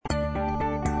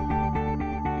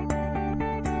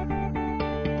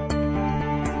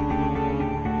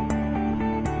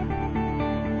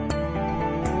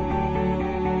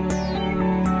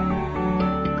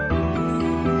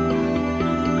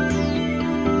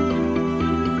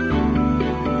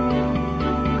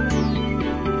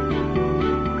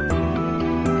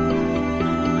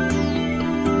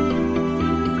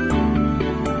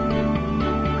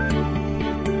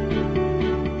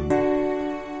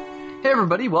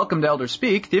everybody. Welcome to Elder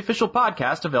Speak, the official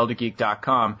podcast of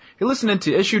ElderGeek.com. You're listening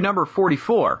to issue number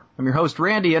 44. I'm your host,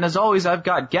 Randy, and as always, I've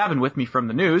got Gavin with me from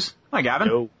the news. Hi,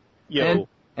 Gavin. Yo.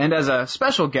 And as a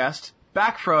special guest,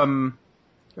 back from...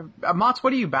 Mats,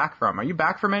 what are you back from? Are you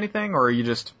back from anything, or are you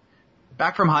just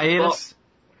back from hiatus?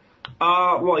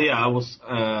 I was.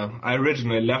 I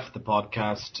originally left the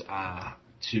podcast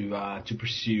to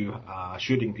pursue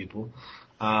shooting people,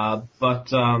 but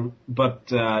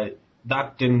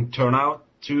that didn't turn out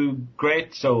too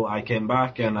great. So I came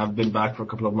back, and I've been back for a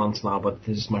couple of months now. But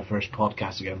this is my first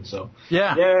podcast again. So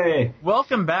yeah, yay!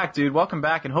 Welcome back, dude. Welcome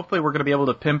back, and hopefully we're going to be able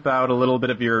to pimp out a little bit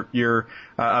of your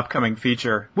upcoming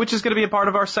feature, which is going to be a part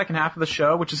of our second half of the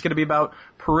show, which is going to be about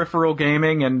peripheral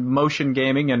gaming and motion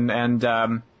gaming and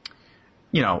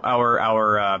you know,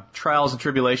 our trials and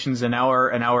tribulations and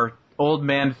our old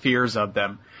man fears of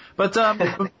them. But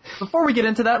before we get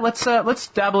into that, let's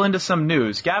dabble into some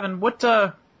news. Gavin,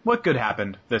 what good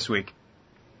happened this week?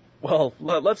 Well,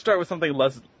 let's start with something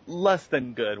less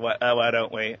than good. Why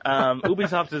don't we?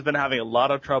 Ubisoft has been having a lot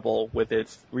of trouble with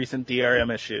its recent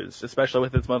DRM issues, especially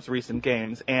with its most recent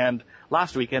games. And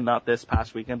last weekend, not this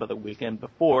past weekend, but the weekend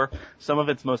before, some of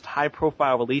its most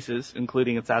high-profile releases,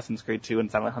 including Assassin's Creed 2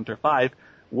 and Silent Hunter 5,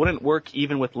 wouldn't work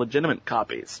even with legitimate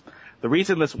copies. The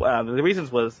reason this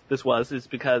is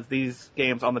because these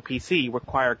games on the PC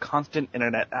require constant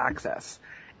internet access.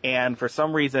 And for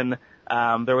some reason,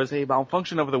 there was a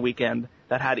malfunction over the weekend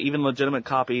that had even legitimate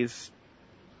copies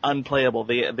unplayable.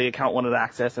 The account wanted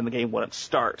access and the game wouldn't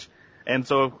start. And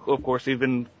so, of course, we've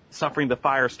been suffering the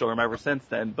firestorm ever since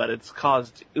then, but it's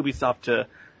caused Ubisoft to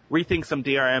rethink some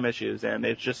DRM issues, and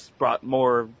it's just brought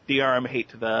more DRM hate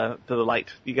to the light.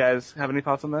 You guys have any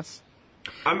thoughts on this?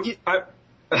 Go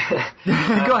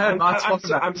ahead, Mats.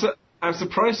 I'm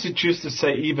surprised you choose to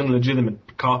say even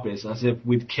legitimate copies, as if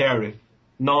we'd care if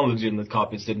non-legitimate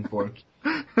copies didn't work.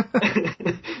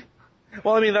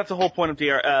 Well, I mean, that's the whole point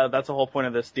of that's the whole point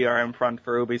of this DRM front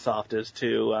for Ubisoft is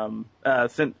to,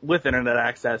 with internet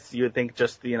access, you would think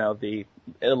just, the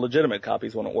illegitimate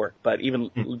copies wouldn't work, but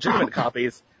even legitimate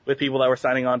copies with people that were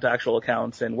signing on to actual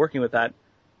accounts and working with that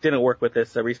didn't work with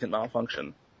this recent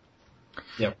malfunction.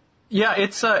 Yep. Yeah,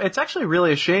 it's actually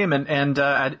really a shame, and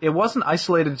it wasn't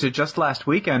isolated to just last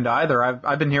weekend either.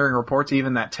 I've been hearing reports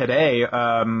even that today,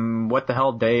 what the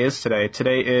hell day is today?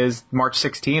 Today is March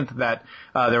 16th, that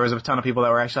there was a ton of people that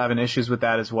were actually having issues with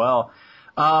that as well.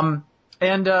 And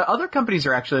other companies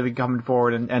are actually coming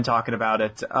forward and talking about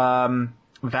it.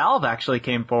 Valve actually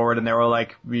came forward and they were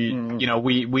like, we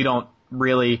don't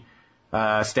really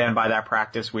stand by that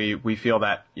practice. We feel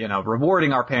that,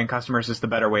 rewarding our paying customers is the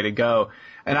better way to go.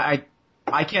 And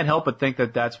I can't help but think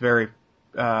that that's very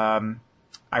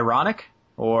ironic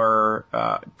or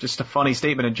just a funny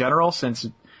statement in general, since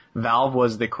Valve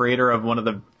was the creator of one of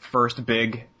the first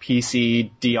big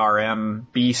PC DRM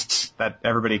beasts that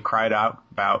everybody cried out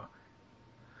about.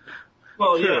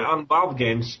 Well, sure. Yeah, on Valve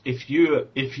games, if you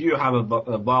have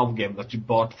a Valve game that you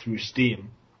bought through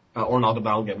Steam, or not a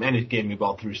Valve game, any game you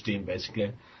bought through Steam,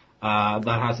 basically, that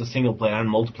has a single player and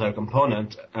multiplayer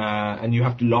component, and you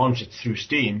have to launch it through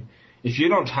Steam. If you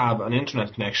don't have an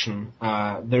internet connection,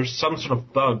 there's some sort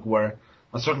of bug where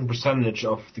a certain percentage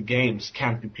of the games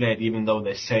can't be played, even though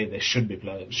they say they should be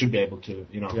able to.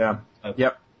 Yeah.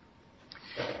 Yep.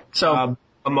 So,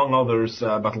 among others,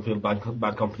 Battlefield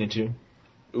Bad Company 2.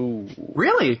 Ooh.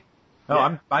 Really? Oh,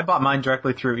 yeah. I bought mine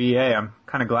directly through EA. I'm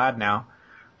kind of glad now.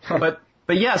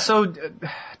 But yeah, so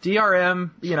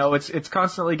DRM, it's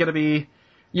constantly going to be,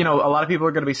 a lot of people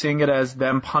are going to be seeing it as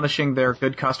them punishing their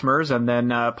good customers, and then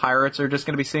pirates are just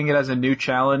going to be seeing it as a new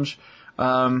challenge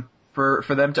for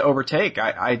them to overtake.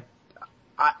 I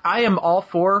am all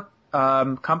for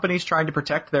companies trying to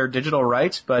protect their digital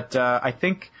rights, but I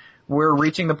think we're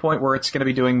reaching the point where it's going to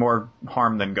be doing more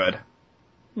harm than good.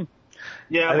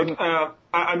 Yeah,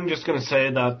 I'm just going to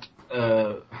say that,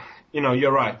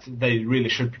 you're right. They really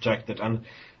should protect it. And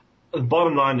the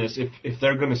bottom line is, if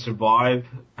they're going to survive,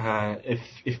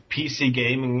 if PC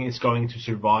gaming is going to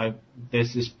survive,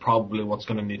 this is probably what's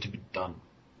going to need to be done.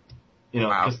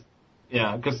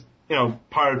 Because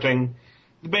pirating,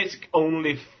 the basic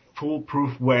only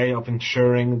foolproof way of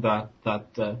ensuring that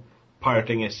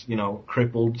pirating is,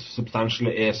 crippled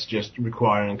substantially is just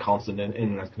requiring a constant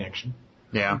internet connection.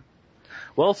 Yeah.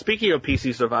 Well, speaking of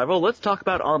PC survival, let's talk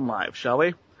about OnLive, shall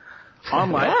we?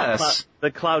 OnLive, yes. The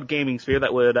cloud gaming sphere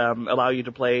that would allow you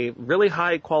to play really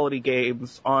high-quality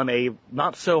games on a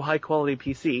not-so-high-quality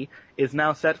PC, is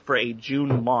now set for a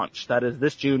June launch. That is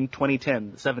this June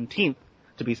 2010, the 17th,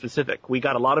 to be specific. We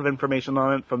got a lot of information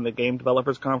on it from the Game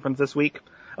Developers Conference this week,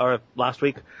 or last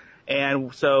week,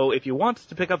 And so if you want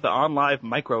to pick up the OnLive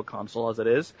micro console as it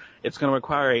is, it's going to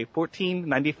require a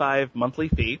 $14.95 monthly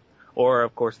fee, or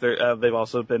of course they've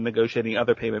also been negotiating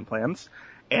other payment plans.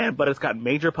 But it's got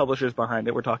major publishers behind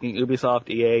it. We're talking Ubisoft,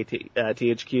 EA,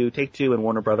 THQ, Take-Two, and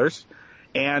Warner Brothers.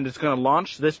 And it's going to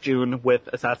launch this June with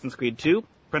Assassin's Creed 2,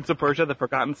 Prince of Persia: The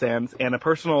Forgotten Sands, and a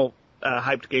personal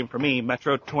hyped game for me,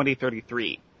 Metro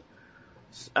 2033.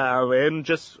 And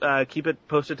just keep it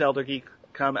posted to Elder Geek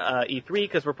come E3,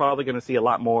 because we're probably going to see a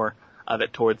lot more of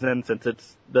it towards then,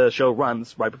 since the show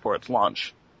runs right before its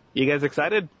launch. You guys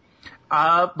excited?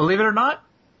 Believe it or not,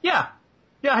 yeah,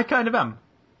 I kind of am.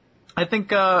 I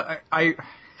think I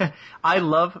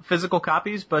love physical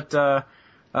copies, but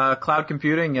cloud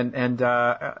computing and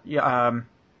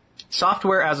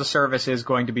software as a service is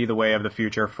going to be the way of the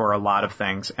future for a lot of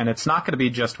things, and it's not going to be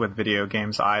just with video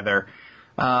games either.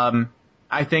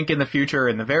 I think in the future,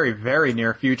 in the very, very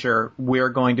near future, we're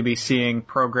going to be seeing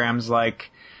programs like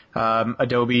the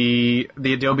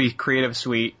Adobe Creative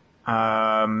Suite.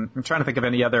 I'm trying to think of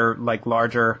any other like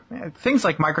larger things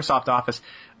like Microsoft Office.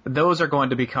 Those are going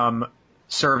to become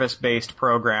service-based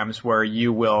programs where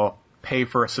you will pay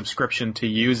for a subscription to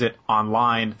use it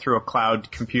online through a cloud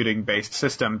computing-based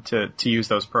system to use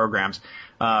those programs.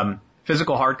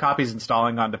 Physical hard copies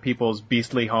installing onto people's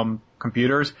beastly home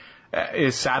computers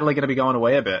is sadly going to be going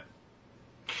away a bit.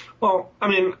 Well, I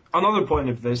mean, another point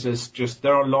of this is just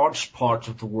there are large parts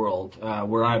of the world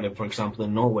where I live, for example,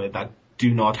 in Norway, that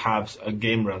do not have a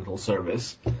game rental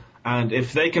service. And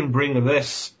if they can bring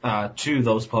this to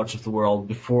those parts of the world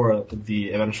before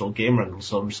the eventual game rental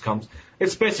service comes,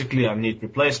 it's basically a neat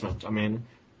replacement. I mean,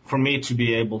 for me to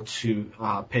be able to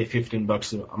pay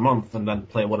 $15 a month and then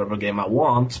play whatever game I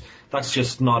want, that's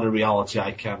just not a reality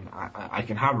I can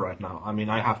have right now. I mean,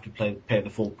 I have to pay the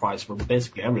full price for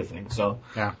basically everything. So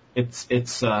yeah,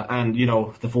 it's and you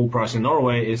know, the full price in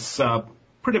Norway is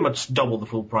pretty much double the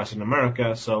full price in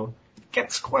America, so it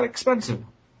gets quite expensive.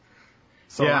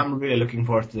 So yeah. I'm really looking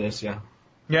forward to this, yeah.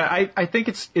 Yeah, I think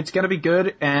it's going to be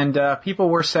good, and people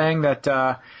were saying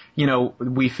that,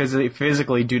 we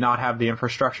physically do not have the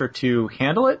infrastructure to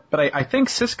handle it, but I think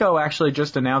Cisco actually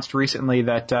just announced recently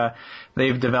that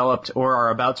they've developed or are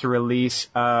about to release,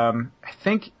 I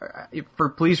think,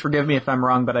 please forgive me if I'm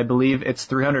wrong, but I believe it's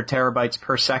 300 terabytes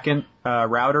per second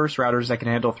routers that can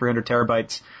handle 300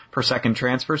 terabytes per second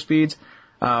transfer speeds.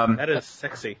 That is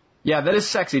sexy. Yeah, that is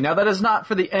sexy. Now, that is not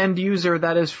for the end user.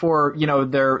 That is for,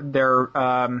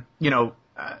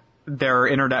 their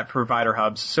internet provider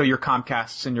hubs. So your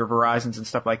Comcasts and your Verizons and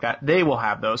stuff like that, they will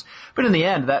have those. But in the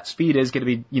end, that speed is going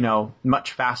to be,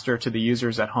 much faster to the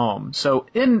users at home. So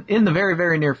in the very,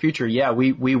 very near future, yeah,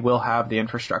 we will have the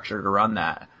infrastructure to run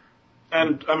that.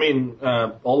 And, I mean,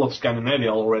 all of Scandinavia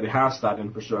already has that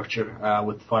infrastructure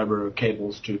with fiber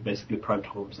cables to basically private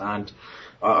homes and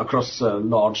across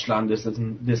large land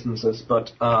distances.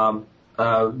 But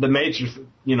the major,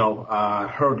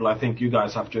 hurdle I think you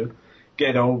guys have to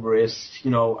get over is, I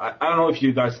don't know if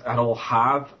you guys at all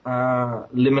have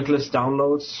limitless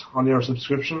downloads on your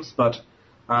subscriptions, but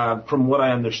from what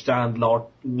I understand,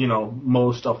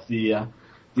 most of the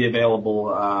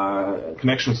available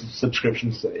connections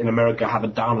subscriptions in America have a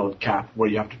download cap where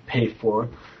you have to pay for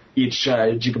each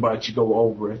gigabyte you go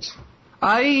over it.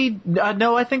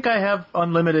 No, I think I have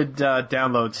unlimited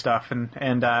download stuff,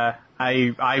 and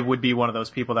I would be one of those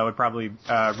people that would probably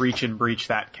reach and breach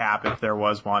that cap if there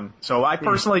was one. So I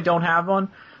personally don't have one,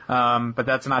 but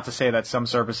that's not to say that some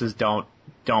services don't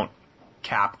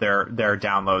cap their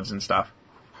downloads and stuff.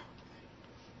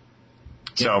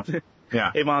 So,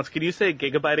 yeah. Hey, Mons, can you say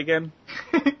gigabyte again?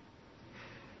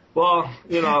 Well,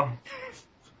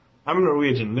 I'm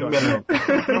Norwegian.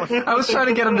 I was trying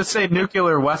to get him to say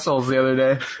nuclear vessels the other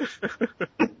day.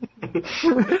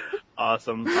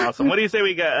 Awesome. What do you say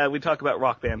we talk about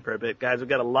Rock Band for a bit, guys? We've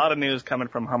got a lot of news coming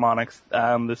from Harmonix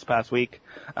this past week.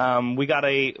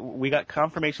 We got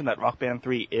confirmation that Rock Band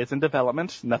 3 is in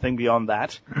development, nothing beyond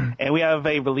that. And we have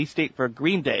a release date for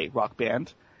Green Day Rock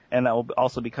Band, and that will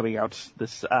also be coming out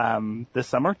this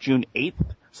summer, June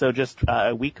 8th. So just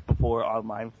a week before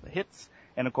online hits.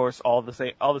 And of course, all the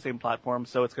same platforms.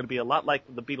 So it's going to be a lot like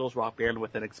the Beatles Rock Band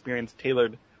with an experience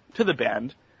tailored to the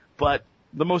band. But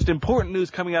the most important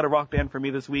news coming out of Rock Band for me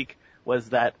this week was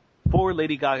that 4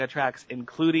 Lady Gaga tracks,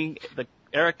 including the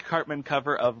Eric Cartman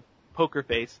cover of Poker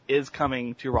Face, is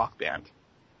coming to Rock Band.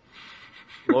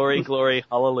 Glory, glory,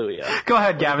 hallelujah. Go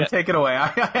ahead, Gavin, take it away. I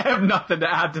have nothing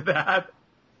to add to that.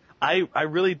 I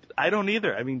don't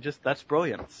either. I mean, just, that's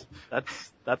brilliance.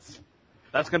 That's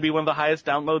going to be one of the highest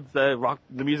downloads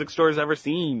the music store has ever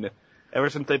seen, ever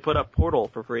since they put up Portal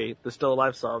for free, the Still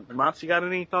Alive song. Mats, you got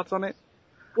any thoughts on it?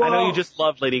 I know you just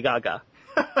love Lady Gaga.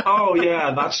 Oh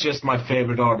yeah, that's just my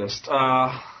favorite artist.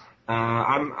 I'm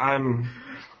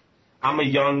a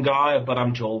young guy, but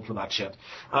I'm too old for that shit.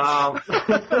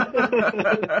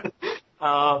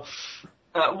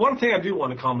 One thing I do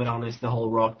want to comment on is the whole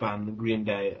Rock Band Green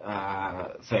Day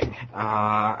thing.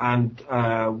 On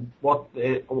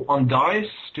DICE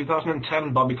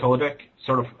 2010, Bobby Kotick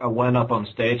sort of went up on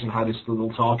stage and had his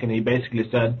little talk, and he basically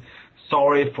said,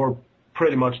 "Sorry for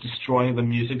pretty much destroying the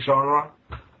music genre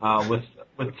with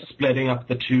splitting up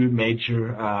the two major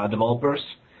developers."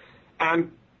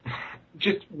 And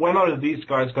just when are these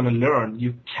guys going to learn?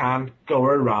 You can't go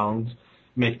around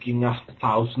making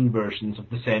 1,000 versions of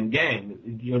the same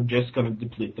game. You're just going to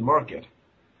deplete the market.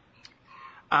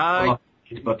 But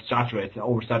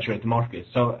oversaturate the market.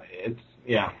 So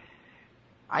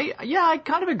I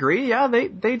kind of agree. Yeah, they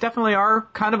definitely are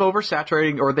kind of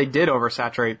oversaturating, or they did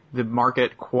oversaturate the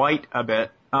market quite a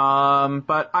bit.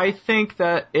 But I think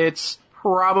that it's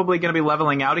probably going to be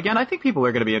leveling out again. I think people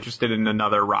are going to be interested in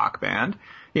another rock band,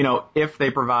 if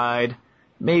they provide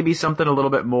maybe something a little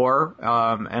bit more,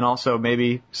 and also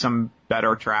maybe some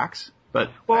better tracks. But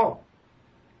look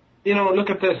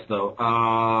at this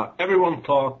though. Everyone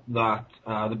thought that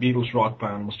the Beatles Rock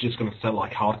Band was just going to sell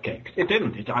like hotcakes. It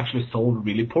didn't. It actually sold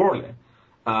really poorly,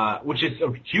 which is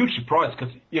a huge surprise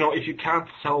because if you can't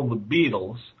sell the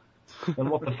Beatles, then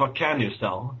what the fuck can you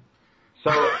sell?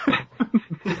 So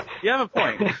you have a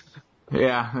point.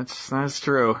 Yeah, that's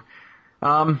true.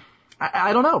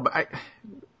 I don't know, but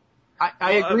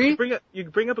I agree. You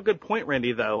bring up a good point,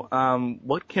 Randy, though.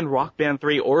 What can Rock Band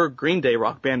 3 or Green Day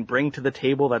Rock Band bring to the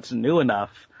table that's new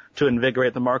enough to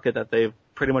invigorate the market that they've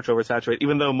pretty much oversaturated,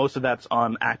 even though most of that's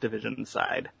on Activision's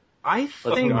side? I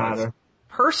think,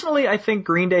 personally, I think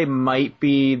Green Day might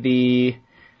be the,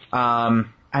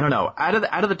 I don't know,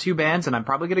 out of the two bands, and I'm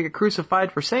probably going to get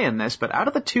crucified for saying this, but out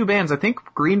of the two bands, I think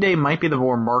Green Day might be the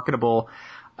more marketable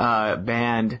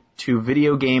band to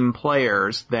video game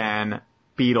players than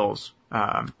Beatles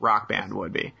Rock Band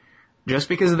would be, just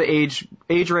because of the age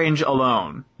range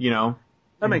alone.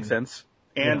 That makes sense.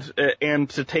 And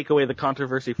to take away the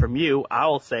controversy from you,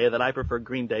 I'll say that I prefer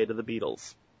Green Day to the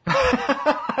Beatles.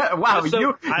 Wow,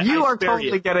 you are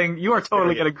totally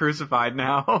getting crucified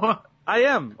now. I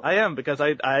am because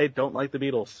I don't like the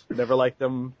Beatles. Never liked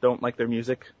them. Don't like their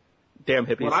music. Damn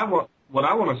hippies. What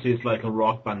I want to see is like a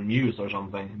Rock Band Muse or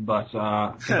something, but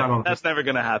that's never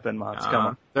gonna happen, Mods. Come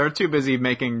on. They're too busy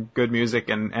making good music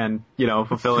and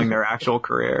fulfilling their actual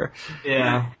career.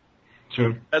 Yeah,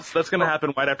 true. That's gonna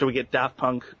happen right after we get Daft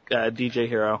Punk DJ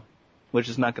Hero, which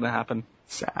is not gonna happen.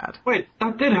 Sad. Wait,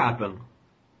 that did happen.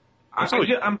 I'm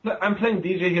playing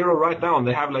DJ Hero right now, and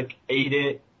they have like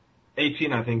 18,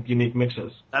 I think, unique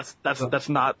mixes. That's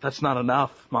not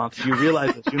enough, Mods. You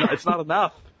realize this? It's not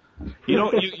enough. You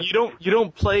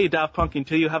don't play Daft Punk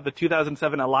until you have the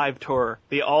 2007 Alive tour,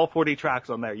 the all 40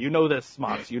 tracks on there. You know this,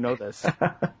 Mods. You know this.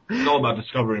 It's all about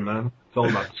discovery, man. It's all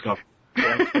about discovery.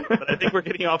 But I think we're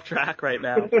getting off track right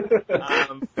now.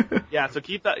 So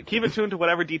keep it tuned to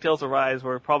whatever details arise.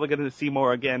 We're probably going to see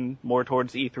more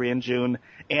towards E3 in June,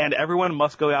 and everyone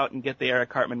must go out and get the Eric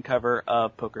Cartman cover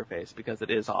of Poker Face because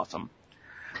it is awesome.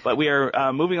 But we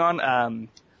are moving on.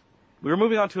 We're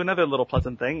moving on to another little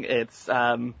pleasant thing. It's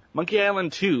Monkey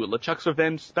Island 2, LeChuck's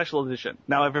Revenge Special Edition.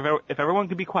 Now, if everyone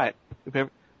could be quiet, do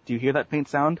you hear that faint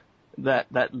sound?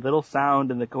 That little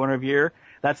sound in the corner of your ear?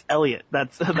 That's Elliot.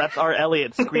 That's our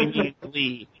Elliot screaming in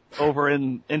glee over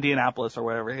in Indianapolis or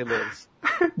wherever he lives.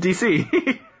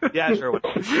 DC. Yeah, sure.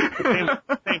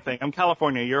 Same thing. I'm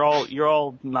California. You're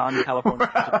all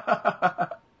non-California.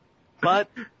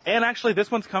 And actually, this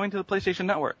one's coming to the PlayStation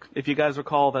Network. If you guys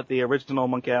recall that the original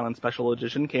Monkey Island Special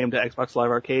Edition came to Xbox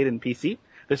Live Arcade and PC,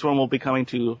 this one will be coming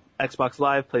to Xbox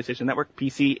Live, PlayStation Network,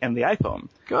 PC, and the iPhone.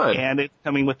 Good. And it's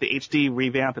coming with the HD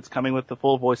revamp, it's coming with the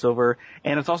full voiceover,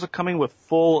 and it's also coming with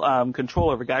full control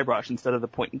over Guybrush instead of the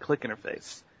point-and-click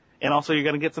interface. And also you're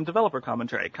going to get some developer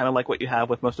commentary, kind of like what you have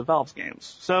with most of Valve's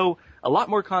games. So, a lot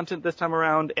more content this time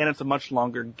around, and it's a much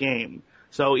longer game.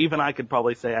 So even I could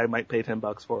probably say I might pay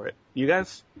 $10 for it. You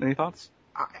guys, any thoughts?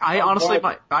 I honestly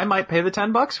might pay the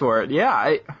 $10 for it.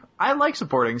 Yeah, I like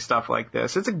supporting stuff like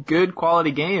this. It's a good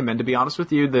quality game, and to be honest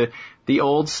with you, the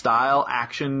old style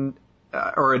action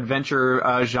or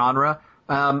adventure genre,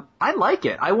 I like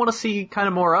it. I want to see kind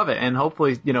of more of it, and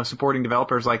hopefully, supporting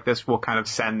developers like this will kind of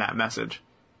send that message.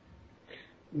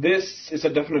 This is a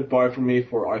definite buy for me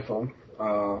for iPhone.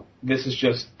 This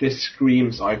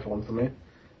screams iPhone for me.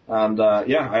 And,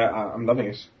 I'm loving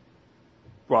it.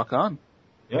 Rock on.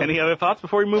 Yeah. Any other thoughts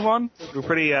before we move on?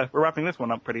 We're wrapping this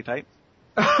one up pretty tight.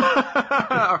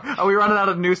 Are we running out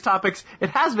of news topics? It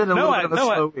has been a little bit of a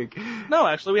slow week. No,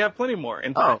 actually, we have plenty more.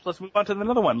 In fact, let's move on to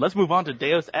another one. Let's move on to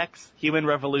Deus Ex: Human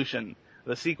Revolution,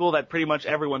 the sequel that pretty much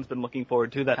everyone's been looking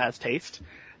forward to that has taste,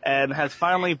 and has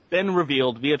finally been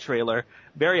revealed via trailer.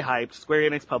 Very hyped. Square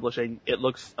Enix Publishing. It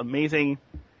looks amazing,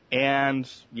 and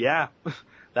yeah,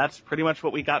 that's pretty much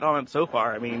what we got on it so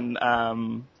far. I mean,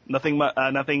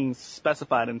 nothing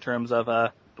specified in terms of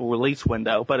a release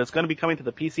window, but it's going to be coming to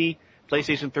the PC,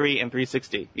 PlayStation 3, and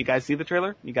 360. You guys see the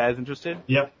trailer? You guys interested?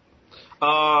 Yep.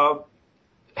 Hell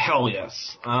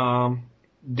yes.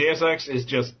 Deus Ex is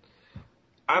just...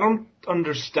 I don't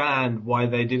understand why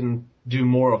they didn't do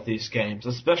more of these games,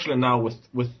 especially now with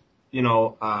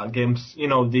games,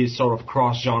 these sort of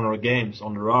cross-genre games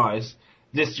on the rise.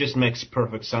 This just makes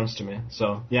perfect sense to me.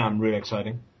 So, yeah, I'm really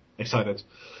excited. You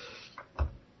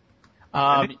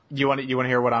want to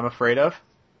hear what I'm afraid of?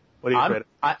 What are you afraid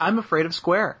of? I'm afraid of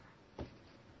Square.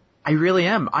 I really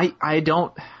am. I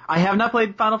have not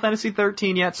played Final Fantasy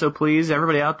 13 yet, so please,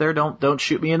 everybody out there, don't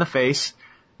shoot me in the face.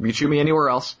 You can shoot me anywhere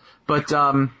else. But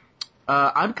I'm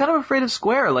kind of afraid of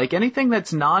Square. Like, anything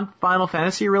that's non-Final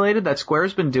Fantasy related that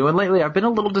Square's been doing lately, I've been a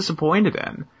little disappointed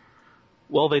in.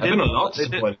 Well, they did. I've been a lot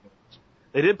disappointed.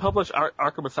 They did publish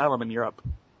Arkham Asylum in Europe.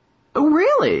 Oh,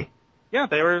 really? Yeah,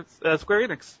 they were Square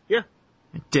Enix. Yeah.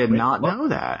 I did not know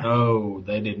that. No,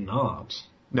 they did not.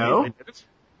 No? They did it?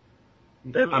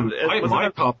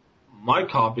 My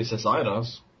copy says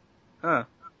Eidos. Huh.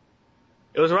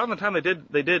 It was around the time they did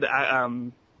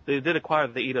acquire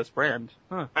the Eidos brand.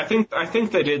 Huh. I think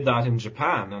they did that in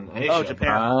Japan and Asia. Oh,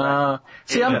 Japan.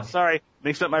 Sorry,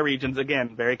 mixed up my regions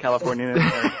again. Very Californian.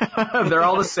 They're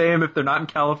all the same if they're not in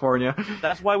California.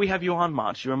 That's why we have you on,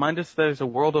 Mach. You remind us there's a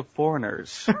world of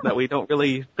foreigners that we don't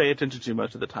really pay attention to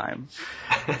most of the time.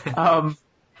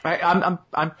 I'm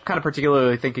kind of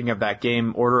particularly thinking of that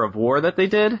game Order of War that they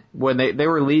did when they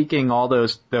were leaking all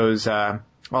those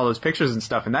pictures and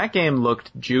stuff, and that game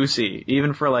looked juicy,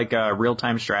 even for like a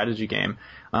real-time strategy game.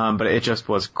 But it just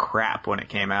was crap when it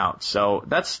came out. So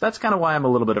that's kind of why I'm a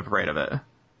little bit afraid of it.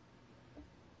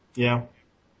 Yeah.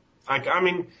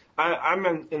 I'm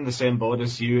in the same boat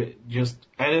as you. Just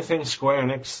anything Square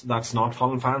Enix that's not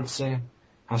Final Fantasy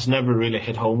has never really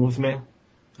hit home with me.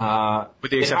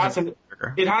 With the exception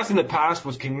it has in the past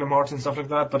with Kingdom Hearts and stuff like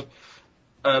that,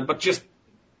 but just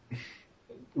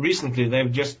recently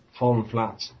they've just fallen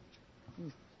flat.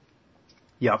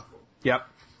 Yep.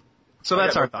 So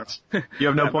that's our thoughts. You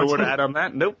have no points to add on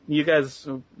that? Nope. You guys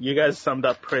summed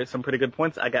up some pretty good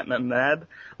points. I got nothing to add.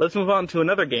 Let's move on to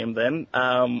another game then.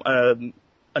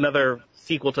 Another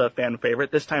sequel to a fan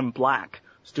favorite. This time Black.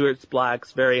 Stuart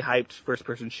Black's very hyped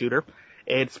first-person shooter.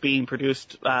 It's being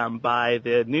produced by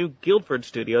the new Guildford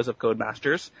Studios of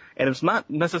Codemasters, and it's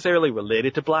not necessarily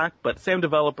related to Black, but same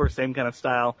developer, same kind of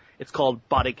style. It's called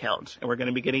Body Count, and we're going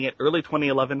to be getting it early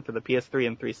 2011 for the PS3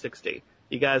 and 360.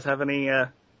 You guys have any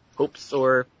hopes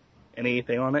or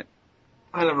anything on it?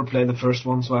 I never played the first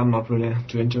one, so I'm not really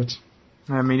too into it.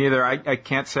 Me neither. I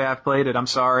can't say I've played it. I'm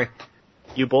sorry.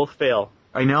 You both fail.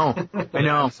 I know.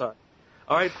 I'm sorry.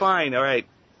 All right, fine. All right.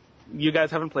 You guys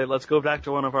haven't played. Let's go back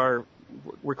to one of our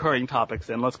recurring topics,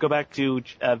 and let's go back to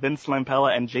Vince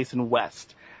Lampella and Jason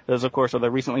West. Those, of course, are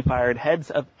the recently fired heads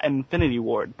of Infinity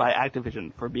Ward by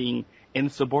Activision for being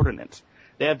insubordinate.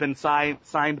 They have been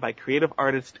signed by Creative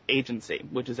Artist Agency,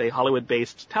 which is a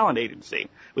Hollywood-based talent agency,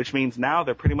 which means now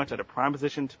they're pretty much at a prime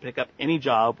position to pick up any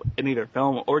job in either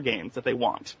film or games that they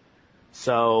want.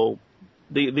 So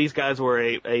these guys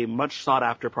were a much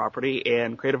sought-after property,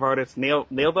 and Creative Artists nailed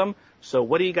them. So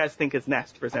what do you guys think is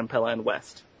next for Zampella and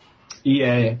West?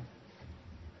 EA.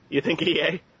 You think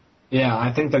EA? Yeah,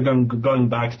 I think they're going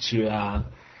back to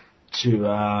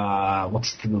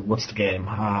what's the game?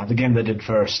 The game they did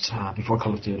first before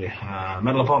Call of Duty,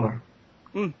 Medal of Honor.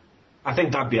 I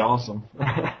think that'd be awesome.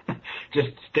 Just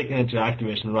sticking it to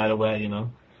Activision right away,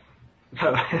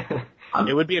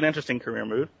 It would be an interesting career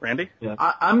move, Randy. Yeah.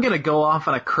 I'm gonna go off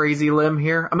on a crazy limb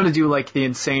here. I'm gonna do like the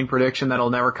insane prediction that'll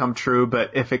never come true,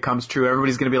 but if it comes true,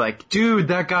 everybody's gonna be like, dude,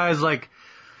 that guy's like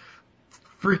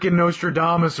freaking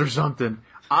Nostradamus or something.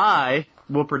 I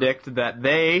will predict that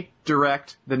they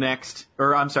direct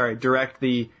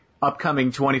the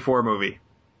upcoming 24 movie.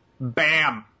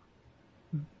 Bam!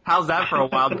 How's that for a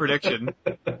wild prediction?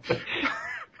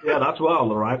 Yeah, that's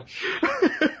wild, all right.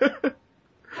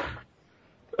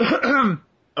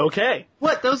 Okay.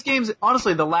 What, those games,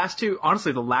 honestly, the last two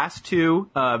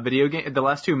video game, the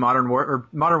last two Modern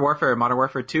Warfare and Modern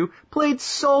Warfare 2 played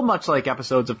so much like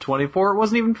episodes of 24, it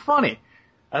wasn't even funny.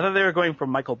 I thought they were going for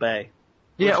Michael Bay.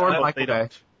 Yeah, or Michael Bay.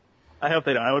 I hope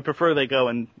they don't. I would prefer they go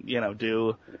and,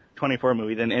 do 24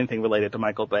 movie than anything related to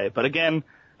Michael Bay. But again,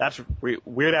 that's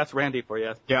weird-ass Randy for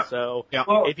you. Yeah. So, yeah.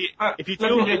 Well, if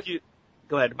you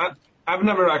go ahead. I've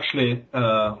never actually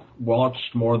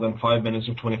watched more than 5 minutes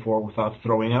of 24 without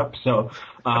throwing up. So,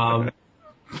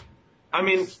 I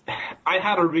mean, I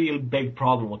had a real big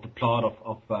problem with the plot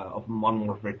of Modern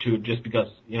Warfare 2 just because,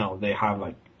 they have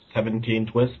like 17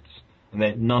 twists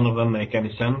and none of them make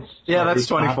any sense. Yeah, that's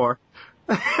 24.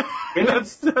 Really?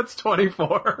 That's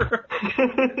 24.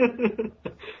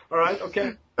 All right,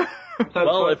 okay.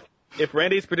 Well, if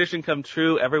Randy's prediction comes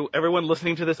true, everyone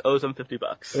listening to this owes him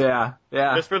 $50.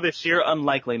 Yeah. Just for the sheer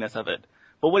unlikeliness of it.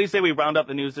 But what do you say we round up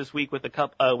the news this week with a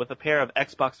pair of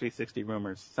Xbox 360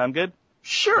 rumors? Sound good?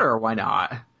 Sure, why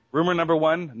not? Rumor number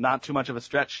 1, not too much of a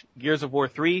stretch, Gears of War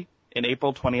 3 in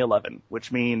April 2011,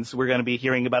 which means we're going to be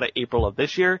hearing about it April of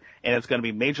this year, and it's going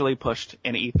to be majorly pushed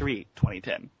in E3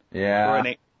 2010.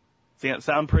 Yeah.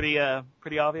 Sound pretty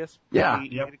obvious? Yeah.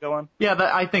 Easy to go on? Yeah,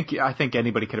 I think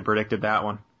anybody could have predicted that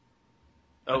one.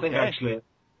 Okay.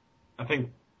 I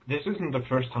think this isn't the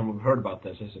first time we've heard about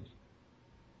this, is it?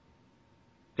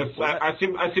 Because I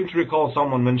seem to recall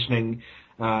someone mentioning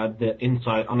on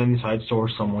an inside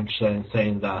source, someone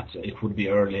saying that it would be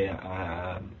early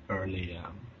or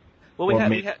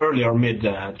mid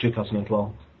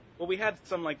 2012. Well, we had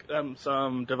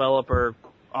some developer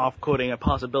off-quoting a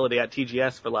possibility at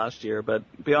TGS for last year, but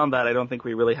beyond that, I don't think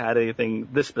we really had anything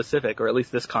this specific, or at least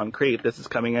this concrete. This is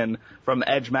coming in from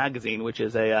Edge Magazine, which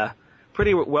is a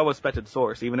pretty well-respected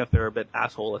source, even if they're a bit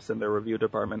asshole-less in their review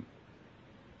department.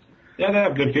 Yeah, they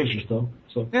have good features, though.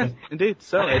 So yeah, indeed.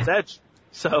 So it's Edge.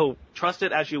 So trust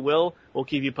it as you will. We'll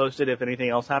keep you posted if anything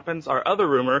else happens. Our other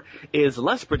rumor is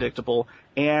less predictable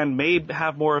and may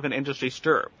have more of an industry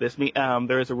stir.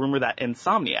 There is a rumor that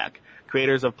Insomniac,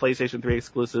 creators of PlayStation 3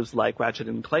 exclusives like Ratchet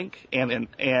and Clank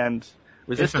and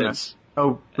Resistance. Infamous.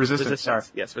 Oh, Resistance. Sorry.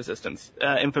 Yes, Resistance.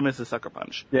 Infamous is Sucker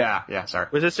Punch. Yeah, sorry.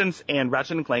 Resistance and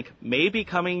Ratchet and Clank may be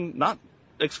coming, not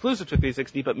exclusive to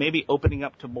 360, but maybe opening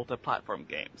up to multi-platform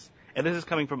games. And this is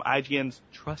coming from IGN's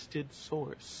trusted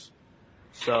source.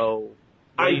 So,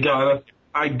 I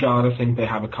gotta think they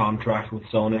have a contract with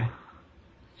Sony,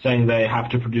 saying they have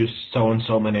to produce so and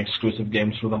so many exclusive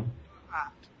games for them.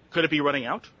 Could it be running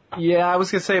out? Yeah, I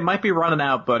was gonna say it might be running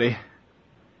out, buddy.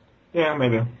 Yeah,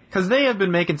 maybe. Because they have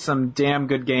been making some damn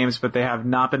good games, but they have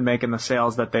not been making the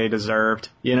sales that they deserved,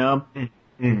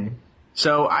 Mm-hmm.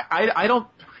 So I don't.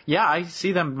 Yeah, I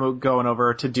see them going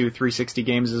over to do 360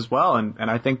 games as well, and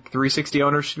I think 360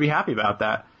 owners should be happy about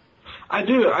that. I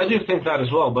do think that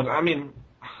as well, but I mean,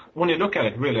 when you look at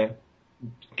it, really,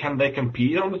 can they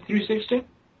compete on the 360?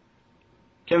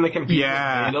 Can they compete with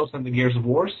the Halos and the Gears of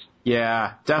Wars?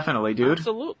 Yeah, definitely, dude.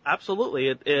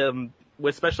 Absolutely.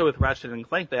 Especially with Ratchet and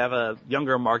Clank, they have a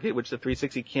younger market, which the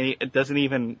 360 doesn't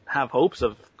even have hopes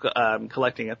of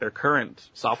collecting at their current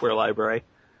software library.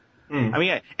 I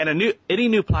mean, and any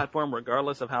new platform,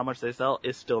 regardless of how much they sell,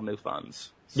 is still new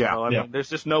funds. So, I mean, there's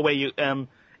just no way you,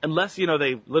 unless,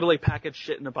 they literally package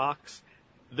shit in a box,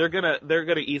 they're gonna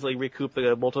easily recoup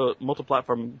the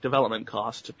multi-platform development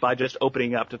cost by just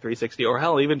opening up to 360 or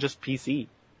hell, even just PC.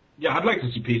 Yeah, I'd like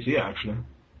to see PC, actually.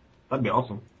 That'd be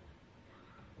awesome.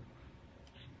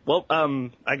 Well,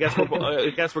 I guess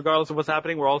regardless of what's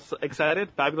happening, we're all excited.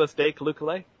 Fabulous day,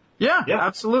 Kalukale. Yeah,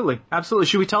 absolutely.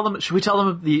 Should we tell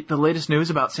them the latest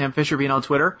news about Sam Fisher being on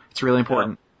Twitter? It's really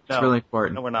important. No, it's really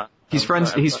important. No, we're not. He's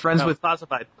friends with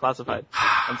classified.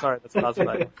 I'm sorry, that's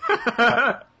classified.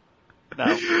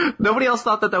 No. Nobody else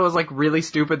thought that was really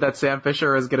stupid that Sam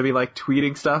Fisher is gonna be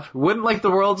tweeting stuff. Wouldn't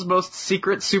the world's most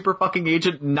secret super fucking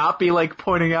agent not be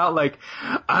pointing out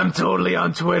I'm totally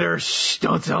on Twitter, shh,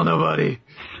 don't tell nobody.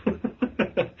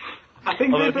 I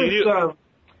think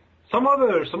some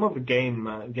of the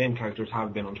game characters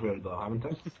have been on Twitter though, haven't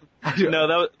they? No,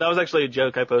 that was actually a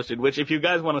joke I posted, which if you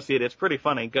guys want to see it, it's pretty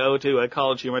funny. Go to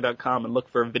collegehumor.com and look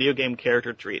for video game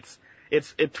character tweets. It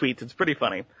tweets, it's pretty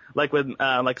funny. Like when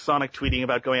Sonic tweeting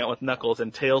about going out with Knuckles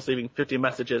and Tails leaving 50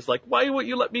 messages why won't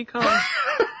you let me come?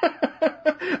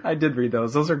 I did read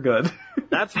those. Those are good.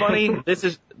 That's funny.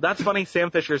 That's funny. Sam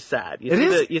Fisher's sad.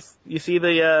 You see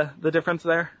the difference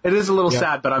there? It is a little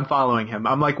sad, but I'm following him.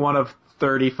 I'm one of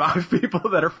 35 people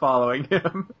that are following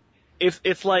him.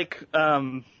 It's like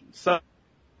so.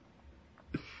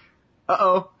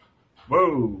 Uh-oh.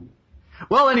 Whoa.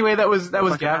 Well, anyway, that was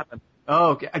Gavin.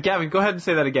 Oh, Gavin, go ahead and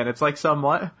say that again. It's like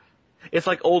somewhat. It's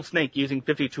like Old Snake using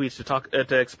 50 tweets to talk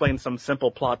to explain some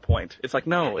simple plot point. It's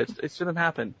no, it shouldn't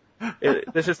happen.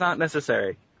 This is not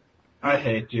necessary. I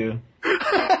hate you.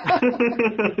 I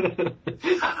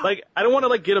don't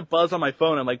want to get a buzz on my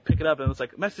phone and pick it up and it's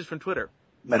message from Twitter.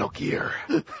 Metal Gear.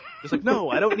 It's like, no,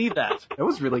 I don't need that. It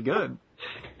was really good.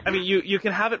 I mean, you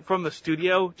can have it from the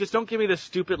studio. Just don't give me this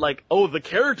stupid, like, oh, the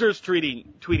character's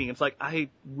tweeting. It's like, I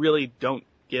really don't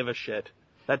give a shit.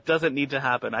 That doesn't need to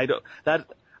happen.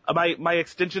 My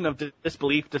extension of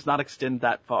disbelief does not extend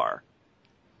that far.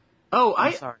 Oh,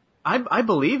 I'm sorry. I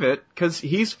believe it, because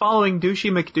he's following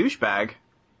Douchey McDouchebag.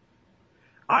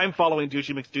 I'm following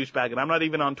Douchey McDouchebag, and I'm not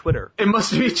even on Twitter. It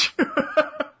must be true.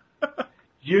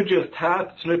 You just had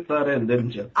to slip that in,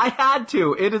 didn't you? I had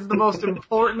to. It is the most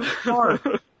important part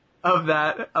of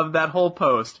that whole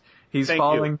post. He's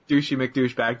following Douchey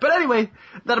McDouchebag. But anyway,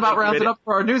 that about rounds it up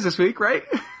for our news this week, right?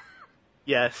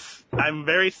 Yes. I'm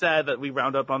very sad that we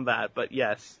round up on that, but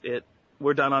yes,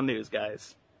 we're done on news,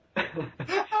 guys.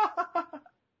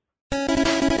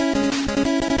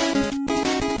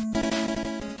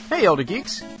 Hey, Elder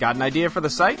Geeks, got an idea for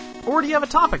the site? Or do you have a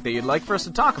topic that you'd like for us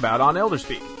to talk about on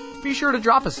Elderspeak? Be sure to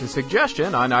drop us a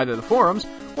suggestion on either the forums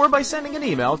or by sending an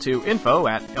email to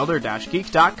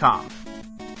info@elder-geek.com.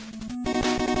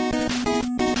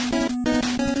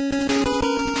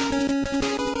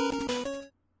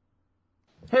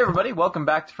 Hey everybody, welcome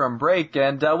back from break,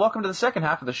 and welcome to the second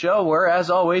half of the show where,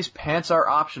 as always, pants are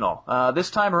optional.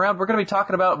 This time around, we're going to be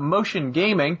talking about motion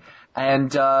gaming, and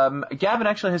Gavin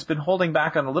actually has been holding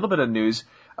back on a little bit of news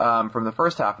from the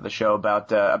first half of the show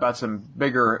about some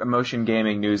bigger motion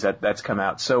gaming news that's come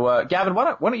out. So, Gavin,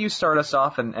 why don't you start us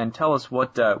off and tell us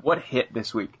what hit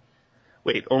this week?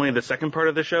 Wait, only the second part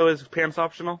of the show is pants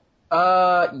optional?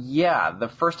 Yeah, the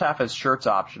first half is shirts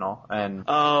optional, and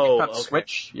okay.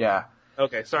 Switch, yeah.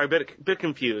 Okay, sorry, bit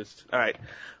confused. All right.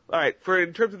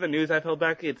 In terms of the news I've held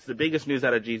back, it's the biggest news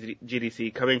out of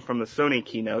GDC coming from the Sony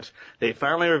keynote. They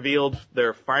finally revealed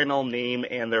their final name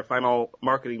and their final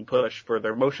marketing push for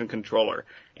their motion controller.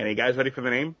 And are you guys ready for the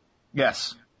name?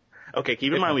 Yes. Okay,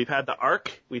 keep in mind we've had the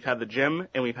Arc, we've had the Gem,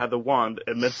 and we've had the Wand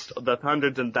amidst the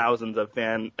hundreds and thousands of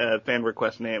fan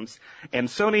request names. And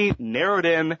Sony narrowed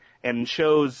in and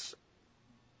chose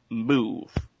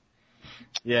Move.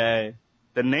 Yay.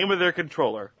 The name of their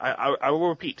controller, I will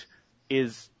repeat,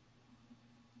 is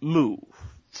Move.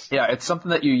 Yeah, it's something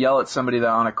that you yell at somebody that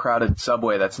on a crowded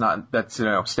subway that's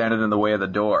standing in the way of the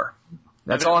door.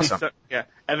 That's awesome.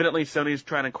 Evidently Sony's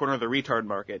trying to corner the retard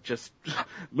market. Just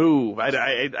Move.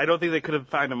 I don't think they could have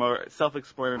found a more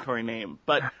self-explanatory name.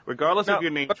 But regardless of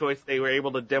your name choice, they were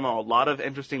able to demo a lot of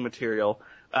interesting material.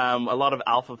 A lot of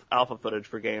alpha footage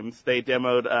for games. They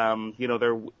demoed,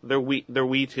 their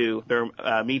Wii 2,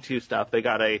 their Me Too stuff. They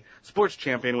got a Sports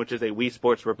Champion, which is a Wii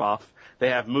Sports ripoff. They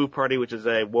have Move Party, which is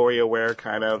a WarioWare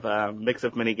kind of mix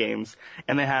of mini games,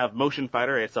 and they have Motion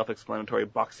Fighter, a self-explanatory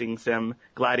boxing sim,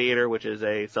 Gladiator, which is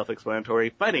a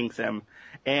self-explanatory fighting sim,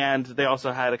 and they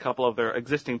also had a couple of their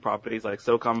existing properties like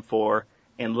SOCOM 4.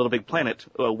 And Little Big Planet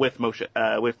with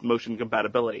motion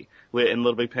compatibility. In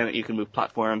Little Big Planet, you can move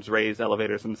platforms, raise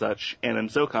elevators, and such. And in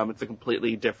SOCOM, it's a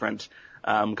completely different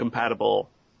compatible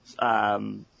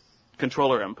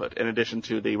controller input in addition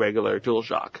to the regular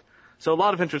DualShock. So a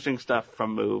lot of interesting stuff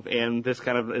from Move, and this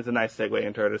kind of is a nice segue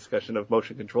into our discussion of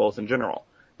motion controls in general.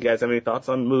 You guys have any thoughts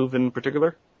on Move in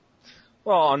particular?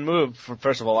 Well, on Move,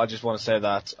 first of all, I just want to say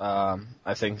that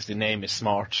I think the name is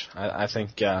smart. I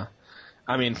think...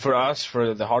 for us,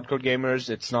 for the hardcore gamers,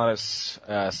 it's not as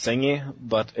singy,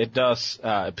 but it does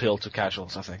appeal to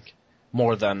casuals, I think,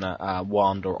 more than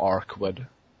Wand or Arc would.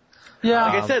 Yeah,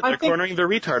 like I said, they're cornering the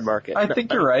retard market. I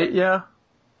think you're right. Yeah,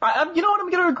 you know what?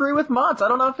 I'm going to agree with Mods. I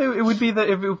don't know if it would be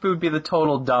the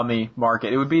total dummy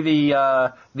market. It would be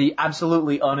the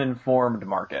absolutely uninformed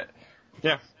market.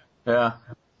 Yeah. Yeah.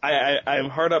 I'm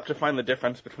hard up to find the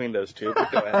difference between those two.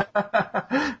 But go ahead.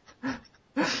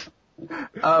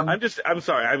 I'm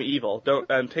sorry, I'm evil.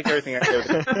 Don't take everything I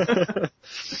say.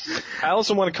 I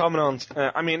also want to comment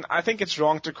on, I think it's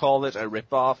wrong to call it a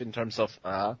rip-off in terms of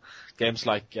games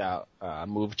like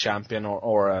Move Champion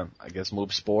or I guess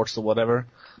Move Sports or whatever.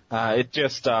 It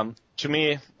just, to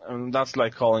me, that's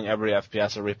like calling every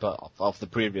FPS a rip-off of the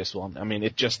previous one.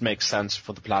 It just makes sense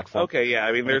for the platform. Okay,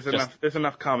 yeah, there's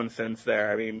enough common sense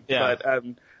there. But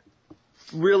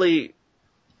really...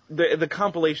 The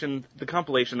compilation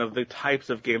of the types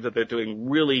of games that they're doing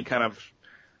really kind of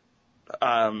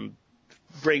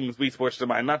brings Wii Sports to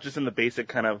mind, not just in the basic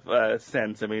kind of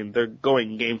sense. They're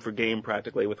going game for game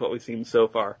practically with what we've seen so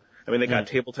far. They got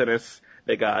table tennis,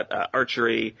 they got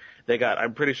archery,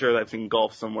 I'm pretty sure I've seen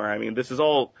golf somewhere. This is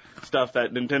all stuff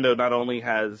that Nintendo not only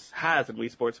has in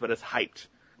Wii Sports, but has hyped.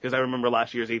 Because I remember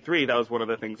last year's E3, that was one of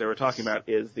the things they were talking about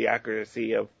is the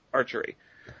accuracy of archery.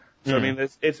 So,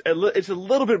 it's a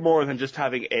little bit more than just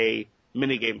having a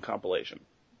minigame compilation.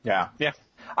 Yeah. Yeah.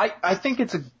 I think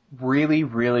it's a really,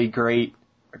 really great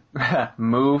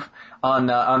move on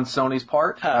Sony's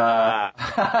part. See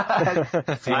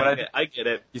I get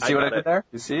it. You see what I did there?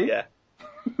 You see? Yeah.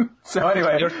 So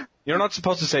anyway, you're not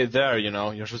supposed to say there, you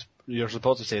know. You're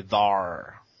supposed to say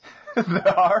thar.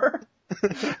 Thar?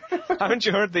 Haven't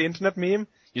you heard the internet meme?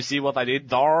 You see what I did?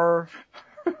 Thar.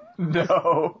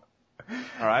 No.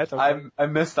 All right. Okay. I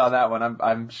missed on that one.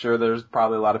 I'm sure there's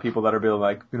probably a lot of people that are being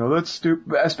like, you know, that's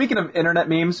stupid. Speaking of internet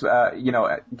memes, you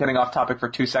know, getting off topic for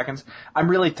 2 seconds, I'm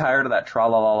really tired of that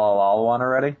tra-la-la-la-la one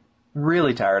already.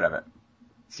 Really tired of it.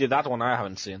 See, that one I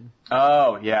haven't seen.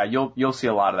 Oh, yeah, you'll see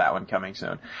a lot of that one coming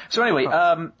soon. So anyway,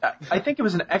 I think it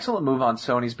was an excellent move on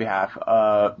Sony's behalf,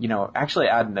 you know, actually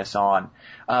adding this on,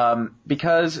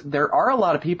 because there are a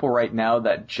lot of people right now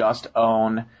that just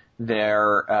own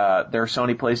their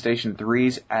Sony PlayStation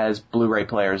 3s as Blu-ray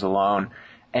players alone.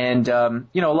 And,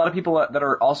 you know, a lot of people that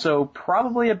are also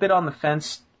probably a bit on the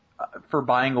fence for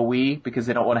buying a Wii because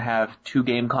they don't want to have 2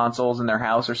 game consoles in their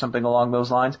house or something along those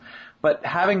lines. But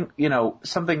having, you know,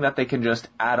 something that they can just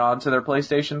add on to their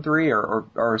PlayStation 3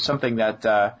 or something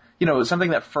that, you know,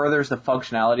 something that furthers the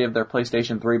functionality of their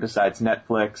PlayStation 3 besides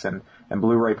Netflix and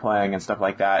Blu-ray playing and stuff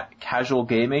like that, casual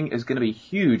gaming is going to be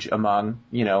huge among,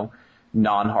 you know,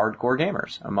 non-hardcore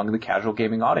gamers, among the casual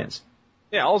gaming audience.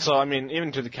 Yeah, also, I mean,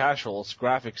 even to the casuals,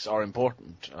 graphics are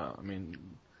important. I mean,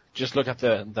 just look at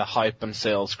the hype and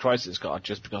sales Crysis got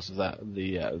just because of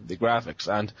the graphics.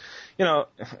 And, you know,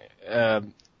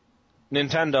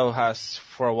 Nintendo has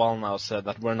for a while now said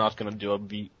that we're not going to do a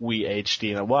Wii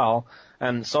HD in a while,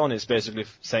 and Sony is basically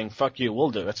saying, fuck you,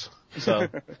 we'll do it. So.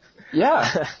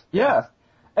 Yeah.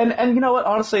 And you know what,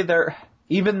 honestly,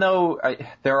 even though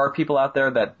there are people out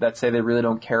there that say they really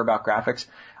don't care about graphics,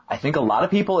 I think a lot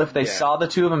of people, if they saw the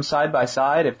two of them side by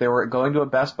side, if they were going to a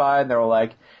Best Buy and they were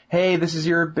like, hey, this is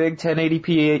your big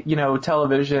 1080p, you know,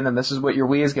 television, and this is what your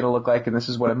Wii is going to look like, and this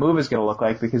is what a Move is going to look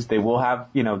like, because they will have,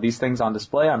 you know, these things on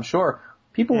display, I'm sure,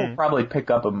 people will probably pick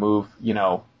up a Move, you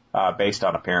know, based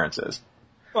on appearances.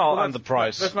 Well, and the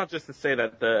price. That's not just to say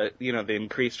that the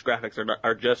increased graphics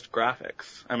are just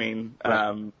graphics. I mean,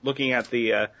 looking at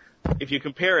the, if you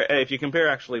compare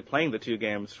actually playing the 2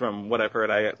 games from what I've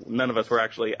heard, none of us were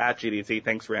actually at GDC,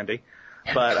 thanks Randy,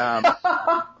 but,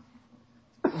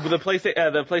 the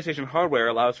PlayStation hardware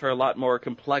allows for a lot more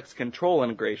complex control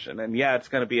integration, and yeah, it's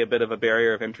going to be a bit of a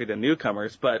barrier of entry to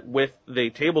newcomers, but with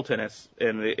the table tennis,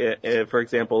 for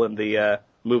example, in the,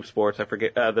 Move Sports, I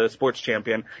forget, the Sports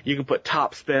Champion, you can put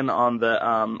top spin on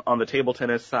the table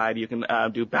tennis side, you can,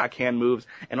 do backhand moves,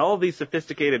 and all of these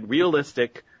sophisticated,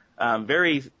 realistic,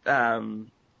 very,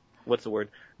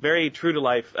 very true to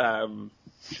life,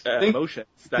 motions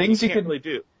that you can't really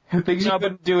do. Things you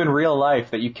couldn't do in real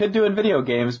life that you could do in video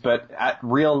games, but at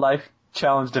real life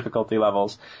challenge difficulty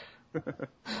levels.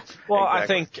 Well,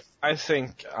 exactly. I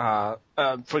think,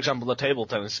 for example, the table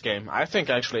tennis game. I think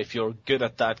actually, if you're good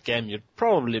at that game, you'd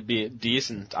probably be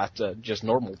decent at just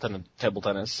normal table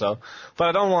tennis. So, but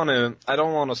I don't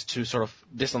want us to sort of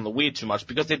diss on the Wii too much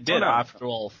because they did, after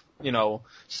all, you know,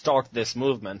 start this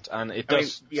movement, and it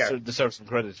deserves some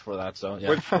credit for that. So,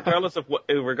 yeah.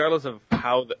 Regardless of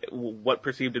what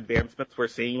perceived advancements we're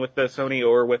seeing with the Sony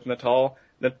or with Natal,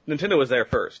 Nintendo was there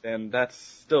first, and that's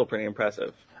still pretty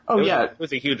impressive. It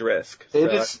was a huge risk. So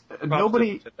it is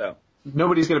nobody's going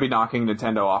to be knocking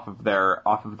Nintendo off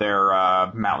of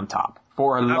their mountaintop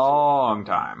for a long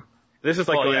time. This is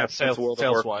like going up against World of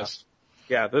Warcraft.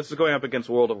 Yeah, this is going up against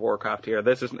World of Warcraft here.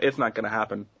 It's not going to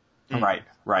happen. Right.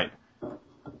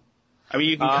 I mean,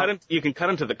 you can cut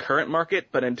into the current market,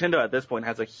 but Nintendo at this point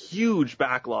has a huge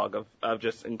backlog of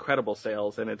just incredible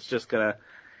sales, and it's just gonna.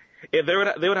 They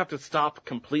would have to stop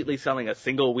completely selling a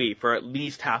single Wii for at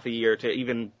least half a year to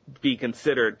even be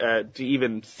considered to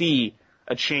even see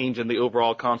a change in the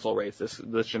overall console race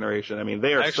this generation. I mean,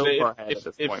 they are so far ahead at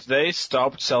this point. If they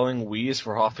stopped selling Wiis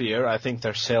for half a year, I think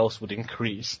their sales would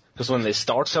increase because when they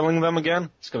start selling them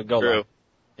again, it's going to go down.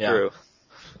 True.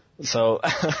 So,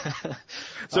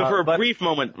 for a brief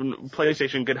moment,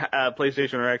 PlayStation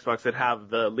or Xbox could have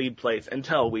the lead place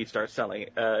until until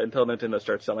Nintendo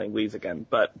starts selling Wiis again.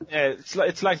 But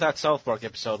it's like that South Park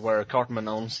episode where Cartman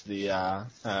owns the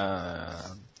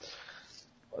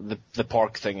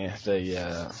park thingy,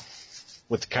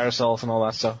 with the carousels and all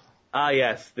that stuff.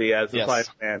 Yes, the supply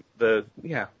man.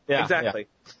 Exactly.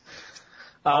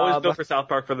 Yeah. Always go for South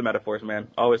Park for the metaphors, man.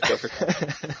 Always go for.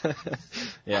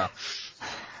 Yeah.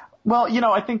 Well, you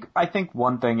know, I think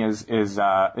one thing is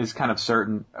kind of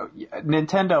certain.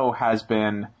 Nintendo has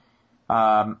been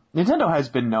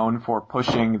known for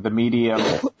pushing the medium.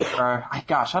 How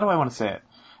do I want to say it?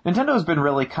 Nintendo has been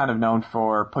really kind of known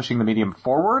for pushing the medium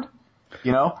forward.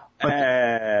 You know.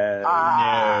 But,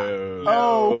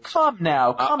 no. come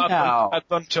now. Up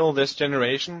until this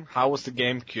generation, how was the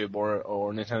GameCube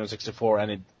or Nintendo 64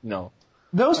 any,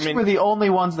 Those were the only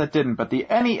ones that didn't, but the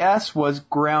NES was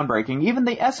groundbreaking. Even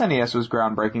the SNES was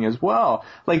groundbreaking as well.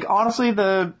 Like, honestly,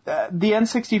 the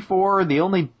N64, the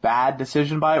only bad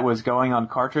decision by it was going on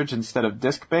cartridge instead of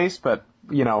disc-based, but,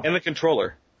 And the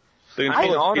controller.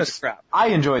 I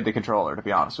enjoyed the controller, to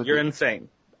be honest with you. You're insane.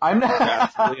 I'm not. You're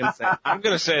absolutely insane. I'm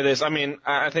going to say this. I mean,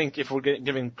 I think if we're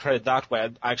giving credit that way,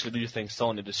 I actually do think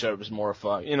Sony deserves more of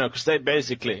a, because they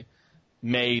basically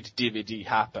made DVD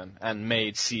happen and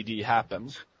made CD happen.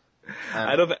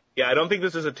 I don't think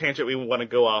this is a tangent we want to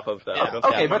go off of, though. Yeah.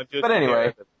 Okay, but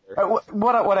anyway,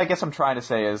 what I guess I'm trying to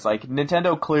say is, like,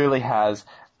 Nintendo clearly has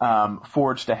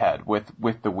forged ahead with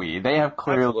the Wii. They have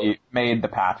clearly made the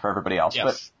path for everybody else.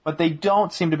 Yes. But they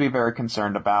don't seem to be very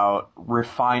concerned about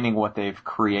refining what they've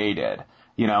created,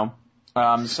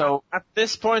 So at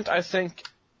this point, I think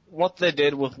what they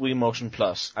did with Wii Motion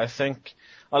Plus, I think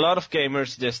a lot of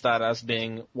gamers diss that as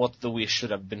being what the Wii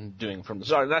should have been doing from the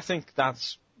start. And I think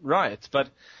that's right. But,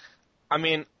 I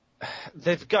mean,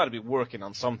 they've got to be working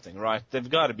on something, right? They've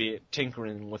got to be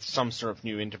tinkering with some sort of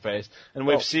new interface. And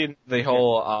we've seen the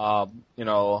whole,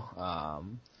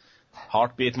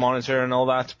 heartbeat monitor and all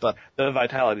that, but the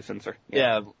vitality sensor.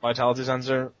 Yeah, vitality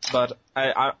sensor. But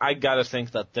I gotta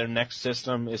think that their next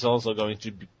system is also going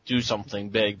to do something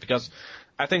big, because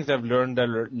I think they've learned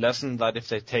their lesson that if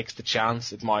they take the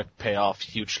chance, it might pay off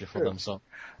hugely for them. So.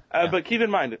 But keep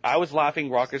in mind, I was laughing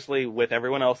raucously with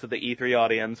everyone else at the E3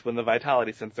 audience when the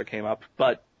vitality sensor came up,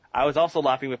 but I was also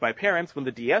laughing with my parents when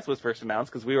the DS was first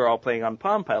announced, because we were all playing on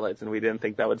Palm Pilots and we didn't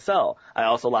think that would sell. I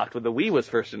also laughed when the Wii was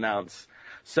first announced.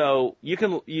 So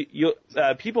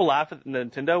people laugh at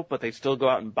Nintendo, but they still go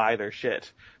out and buy their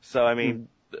shit. So I mean,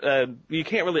 you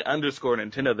can't really underscore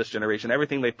Nintendo this generation.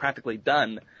 Everything they've practically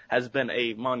done has been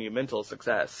a monumental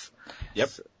success. Yep.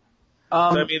 So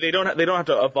I mean, they don't have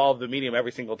to evolve the medium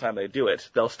every single time they do it.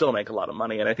 They'll still make a lot of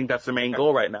money, and I think that's their main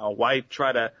goal right now. Why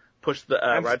try to push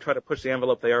the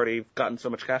envelope they already gotten so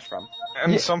much cash from?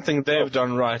 And something they've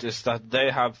done right is that they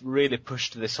have really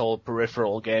pushed this whole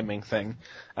peripheral gaming thing.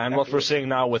 And what we're seeing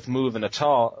now with Move and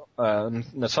Natal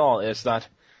is that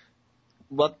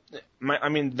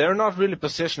they're not really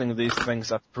positioning these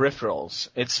things as peripherals.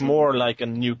 It's more like a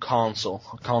new console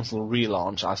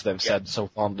relaunch, as they've said so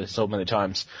fondly so many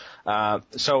times.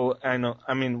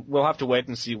 We'll have to wait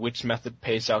and see which method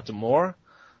pays out the more,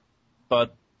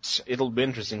 but it'll be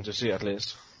interesting to see at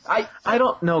least. I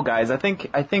don't know, guys. I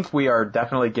think we are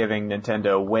definitely giving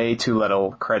Nintendo way too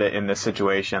little credit in this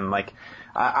situation. Like,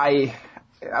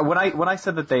 when I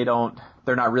said that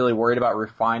they're not really worried about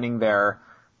refining their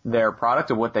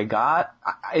product of what they got,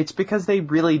 it's because they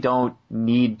really don't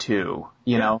need to,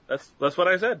 That's what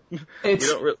I said.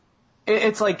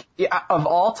 It's like, of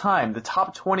all time, the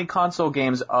top 20 console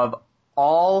games of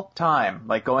all time,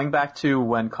 like going back to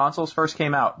when consoles first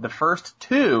came out, the first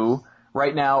two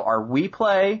right now are Wii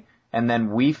Play and then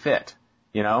Wii Fit,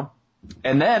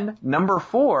 And then number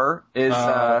 4 is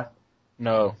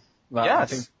no. Well,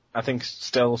 yes. I think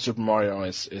still Super Mario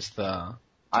is the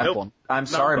top one. I'm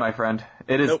sorry, my friend.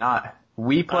 It is not.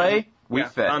 Wii Play, Wii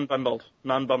Fit.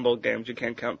 Non-bundled games. You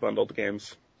can't count bundled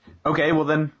games. Okay, well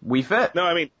then Wii Fit. No,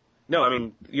 I mean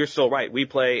you're still right. Wii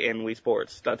Play and Wii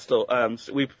Sports. That's still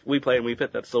Wii Play and Wii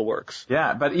Fit. That still works.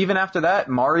 Yeah, but even after that,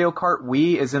 Mario Kart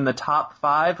Wii is in the top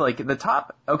 5. Like the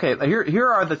top. Okay,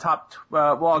 here are the top.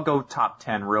 I'll go top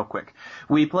 10 real quick.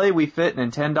 Wii Play, Wii Fit,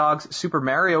 Nintendogs,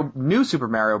 New Super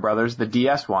Mario Brothers, the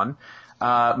DS one,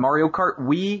 Mario Kart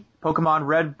Wii, Pokemon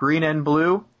Red, Green, and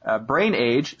Blue, Brain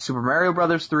Age, Super Mario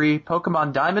Brothers 3,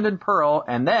 Pokemon Diamond and Pearl,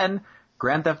 and then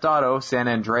Grand Theft Auto San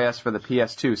Andreas for the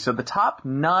PS2. So the top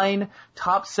 9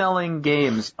 top-selling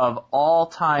games of all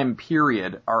time,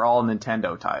 period, are all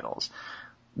Nintendo titles.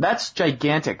 That's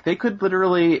gigantic. They could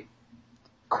literally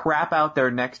crap out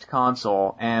their next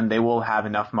console and they will have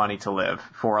enough money to live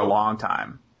for a long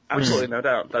time. Absolutely, no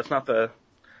doubt. That's not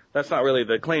really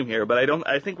the claim here, but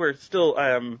I think we're still,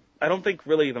 I don't think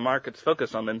really the market's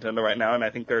focused on Nintendo right now, and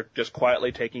I think they're just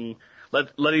quietly taking a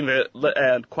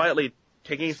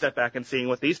step back and seeing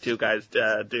what these two guys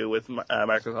do with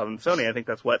Microsoft and Sony. I think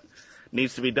that's what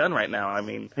needs to be done right now. I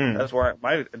mean, that's where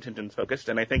my attention's focused,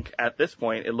 and I think at this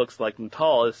point it looks like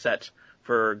Natal is set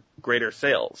for greater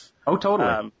sales. Oh,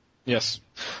 totally. Yes.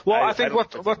 Well, I think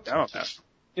what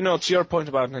to your point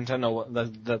about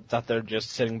Nintendo, that they're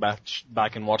just sitting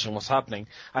back and watching what's happening,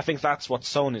 I think that's what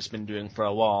Sony's been doing for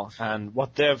a while, and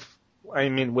what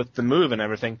with the Move and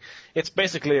everything, it's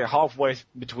basically halfway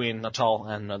between Natal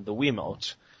and the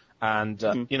Wiimote. And,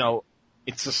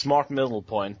 it's a smart middle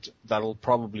point that'll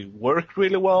probably work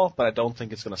really well, but I don't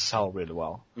think it's going to sell really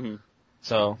well. Mm-hmm.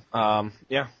 So,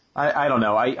 yeah. I don't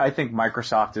know. I think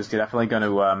Microsoft is definitely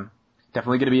going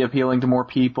to be appealing to more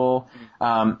people.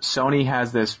 Sony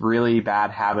has this really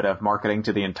bad habit of marketing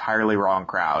to the entirely wrong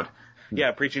crowd.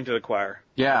 Yeah, preaching to the choir.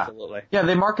 Yeah. Absolutely. Yeah,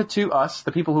 they market to us,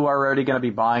 the people who are already going to be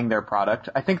buying their product.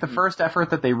 I think the first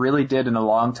effort that they really did in a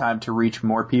long time to reach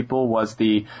more people was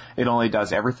the It Only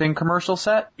Does Everything commercial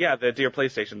set. Yeah, the Dear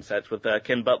PlayStation sets with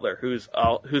Ken Butler, who's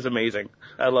amazing.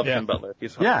 I love Ken Butler.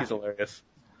 He's hilarious.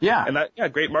 Yeah.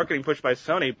 And great marketing push by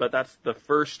Sony, but that's the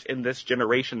first in this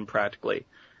generation practically.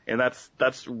 And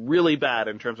that's really bad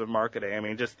in terms of marketing. I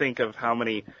mean, just think of how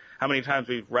many times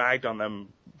we've ragged on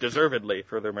them deservedly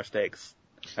for their mistakes.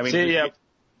 I mean,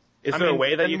 is there a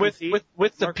way that you can see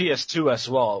with the PS2 as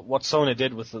well? What Sony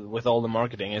did with all the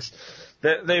marketing is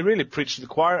they really preached to the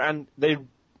choir, and they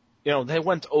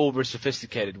went over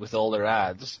sophisticated with all their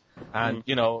ads, and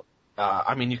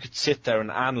I mean, you could sit there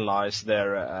and analyze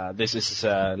their "This Is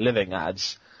Living"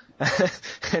 ads,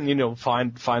 and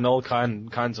find all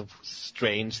kinds of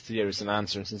strange theories and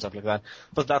answers and stuff like that.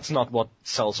 But that's not what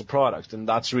sells a product, and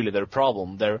that's really their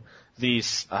problem.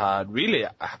 These really,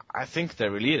 I think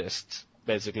they're elitist,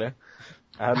 basically.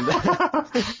 And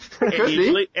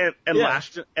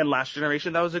last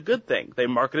generation, that was a good thing. They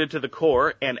marketed to the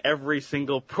core, and every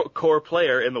single core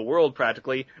player in the world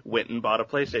practically went and bought a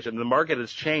PlayStation. The market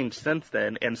has changed since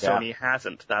then, and Sony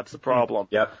hasn't. That's the problem.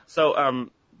 Yep. So,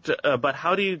 but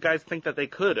how do you guys think that they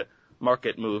could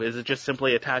market Move? Is it just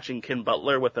simply attaching Ken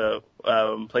Butler with a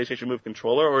PlayStation Move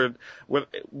controller, or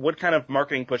what kind of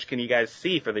marketing push can you guys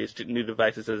see for these new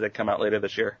devices as they come out later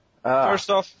this year?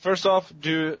 First off,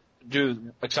 do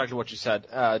exactly what you said.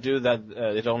 Do that.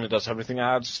 It Only Does Everything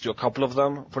ads. Do a couple of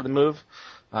them for the Move,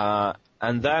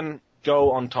 and then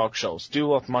go on talk shows. Do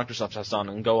what Microsoft has done,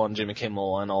 and go on Jimmy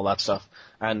Kimmel and all that stuff,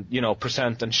 and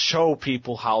present and show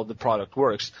people how the product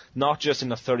works, not just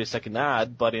in a 30-second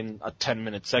ad, but in a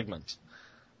 10-minute segment.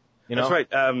 That's right.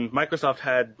 Microsoft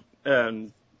had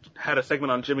a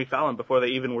segment on Jimmy Fallon before they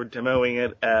even were demoing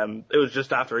it. It was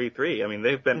just after E3. I mean,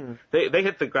 they've been they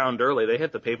hit the ground early. They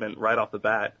hit the pavement right off the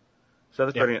bat. So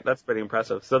that's pretty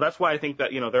impressive. So that's why I think that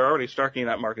they're already starting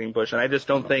that marketing push, and I just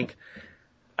don't think.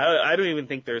 I don't even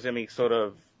think there's any sort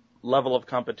of level of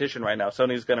competition right now.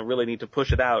 Sony's going to really need to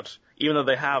push it out, even though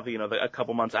they have, a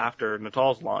couple months after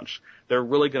Natal's launch. They're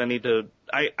really going to need to.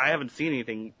 I haven't seen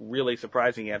anything really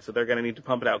surprising yet, so they're going to need to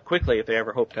pump it out quickly if they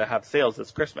ever hope to have sales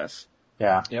this Christmas.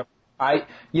 Yeah. Yep.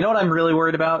 You know what I'm really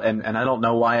worried about, and I don't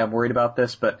know why I'm worried about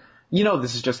this, but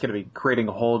this is just going to be creating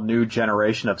a whole new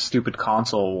generation of stupid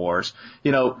console wars.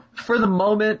 For the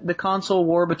moment, the console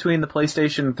war between the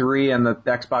PlayStation 3 and the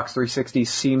Xbox 360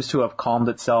 seems to have calmed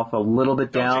itself a little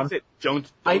bit down.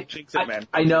 Don't jinx it, man.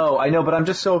 I know, but I'm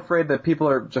just so afraid that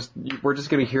we're just going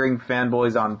to be hearing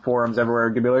fanboys on forums everywhere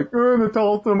going to be like,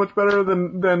 Natal's so much better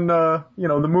than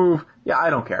the Move. Yeah, I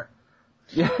don't care.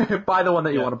 Yeah, buy the one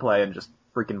that you want to play and just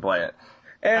freaking play it.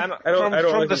 And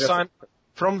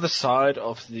from the side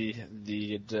of the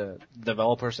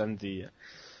developers and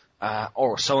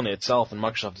or Sony itself and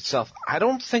Microsoft itself, I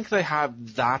don't think they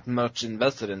have that much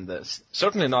invested in this.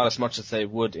 Certainly not as much as they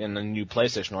would in a new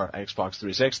PlayStation or Xbox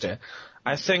 360.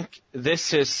 I think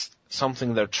this is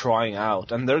something they're trying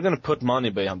out, and they're going to put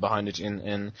money behind it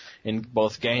in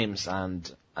both games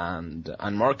and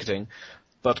marketing.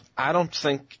 But I don't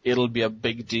think it'll be a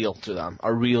big deal to them,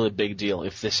 a really big deal,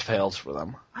 if this fails for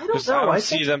them. I don't know. I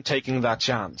see them taking that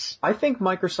chance. I think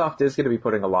Microsoft is going to be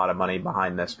putting a lot of money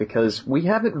behind this because we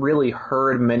haven't really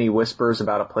heard many whispers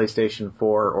about a PlayStation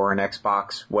 4 or an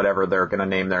Xbox, whatever they're going to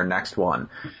name their next one.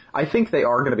 I think they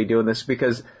are going to be doing this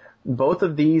because both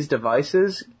of these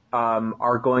devices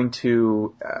are going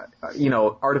to,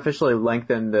 artificially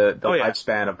lengthen the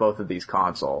lifespan of both of these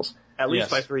consoles. At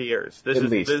least by 3 years.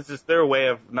 This is their way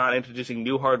of not introducing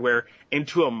new hardware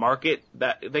into a market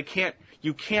that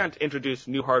you can't introduce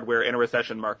new hardware in a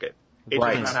recession market. It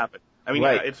does not happen. I mean,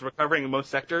 it's recovering in most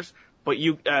sectors, but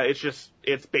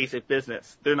it's basic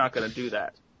business. They're not going to do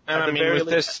that. And I mean,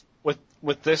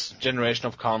 with this generation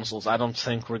of consoles, I don't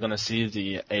think we're going to see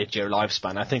the 8-year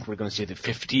lifespan. I think we're going to see the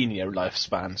 15-year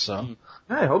lifespan. So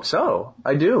I hope so.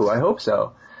 I do. I hope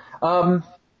so.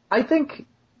 I think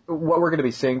what we're going to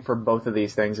be seeing for both of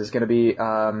these things is going to be,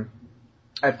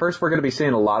 at first we're going to be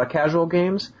seeing a lot of casual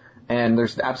games, and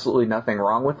there's absolutely nothing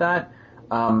wrong with that.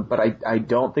 But I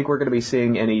don't think we're going to be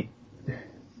seeing any.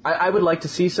 I would like to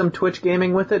see some Twitch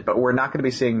gaming with it, but we're not going to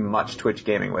be seeing much Twitch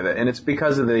gaming with it, and it's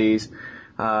because of these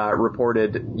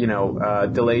reported,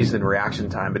 delays in reaction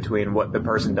time between what the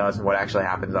person does and what actually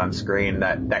happens on screen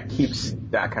that keeps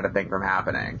that kind of thing from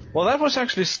happening. Well, that was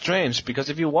actually strange, because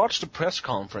if you watch the press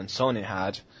conference Sony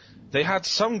had, they had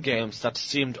some games that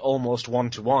seemed almost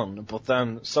one-to-one, but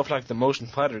then stuff like the Motion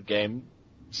Fighter game,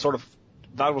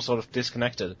 that was sort of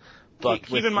disconnected. But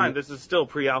keep in mind, this is still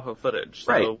pre-alpha footage.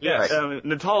 So, right. Yes. Right.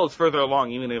 Natal is further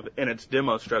along, even if in its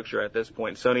demo structure at this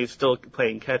point. Sony's still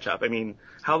playing catch-up. I mean,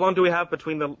 how long do we have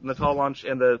between the Natal launch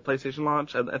and the PlayStation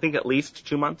launch? I think at least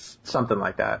 2 months. Something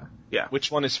like that. Yeah.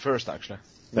 Which one is first, actually?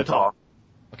 Natal.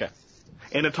 Okay.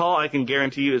 And Natal, I can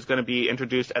guarantee you, is going to be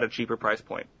introduced at a cheaper price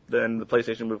point than the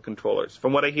PlayStation Move controllers.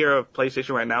 From what I hear of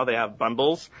PlayStation right now, they have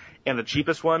bundles, and the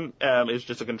cheapest one is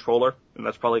just a controller, and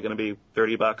that's probably going to be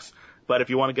 $30. But if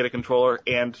you want to get a controller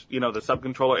and, the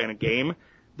sub-controller and a game,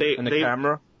 the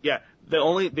camera? Yeah. The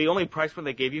only price point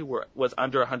they gave you was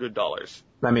under $100.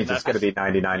 That means it's going to be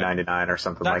 $99.99 or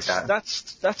something like that.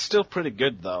 That's still pretty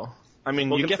good, though. I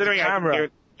mean, you get the camera.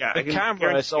 The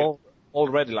camera is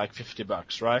already like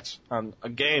 $50, right? And a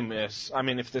game is, I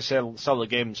mean, if they sell the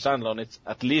game standalone, it's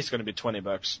at least going to be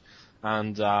 $20.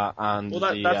 And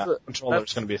the controller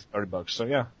is going to be $30. So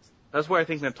yeah. That's where I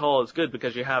think Natal is good,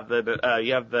 because you have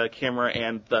the camera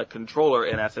and the controller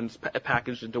in essence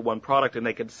packaged into one product, and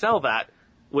they can sell that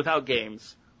without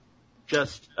games.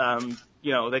 Just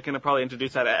they can probably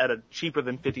introduce that at a cheaper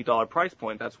than $50 price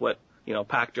point. That's what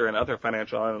Pactor and other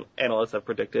financial analysts have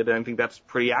predicted, and I think that's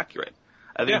pretty accurate.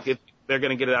 I think if they're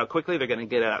going to get it out quickly, they're going to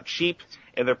get it out cheap,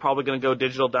 and they're probably going to go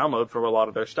digital download for a lot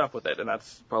of their stuff with it, and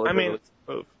that's probably the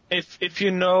move. If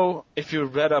you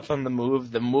read up on the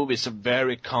Move is a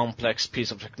very complex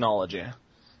piece of technology.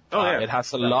 Oh, yeah. It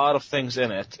has a lot of things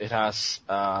in it. It has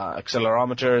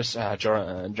accelerometers,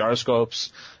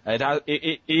 gyroscopes.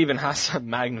 It even has a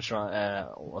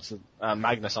magnetron.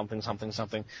 Magna something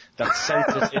that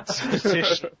senses its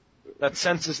position. That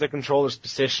senses the controller's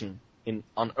position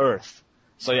on Earth.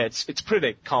 So yeah, it's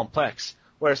pretty complex.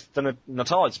 Whereas the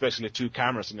Natal, it's basically 2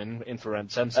 cameras and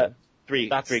infrared sensing.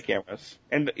 Three cameras.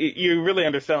 And you're really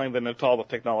underselling the Natal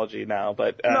technology now,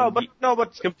 but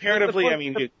comparatively,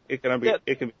 it can be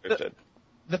understood.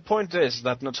 The point is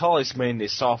that Natal is mainly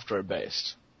software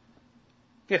based.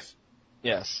 Yes.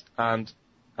 Yes, and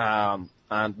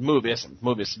Move isn't.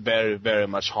 Move is very, very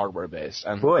much hardware based.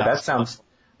 And boy, that sounds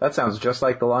just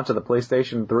like the launch of the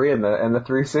PlayStation 3 and the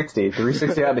 360.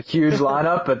 360 had a huge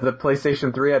lineup, but the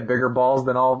PlayStation 3 had bigger balls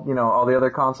than all the other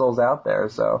consoles out there.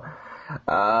 So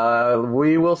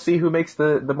we will see who makes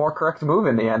the more correct move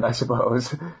in the end, I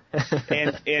suppose.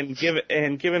 and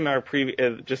given our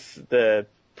the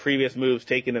previous moves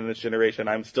taken in this generation,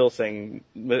 I'm still saying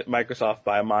Microsoft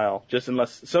by a mile. Just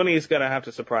unless Sony is going to have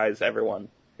to surprise everyone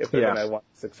if they're going to want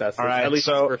success. All right, at least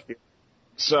the first few.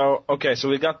 So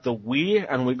we got the Wii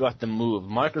and we got the Move.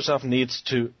 Microsoft needs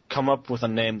to come up with a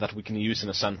name that we can use in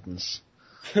a sentence.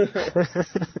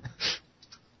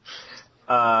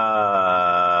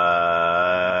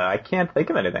 I can't think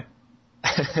of anything.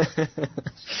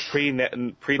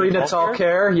 Prenatal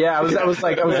care? Yeah, I was going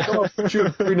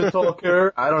prenatal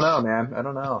care. I don't know, man. I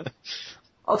don't know.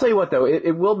 I'll tell you what, though,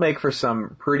 it will make for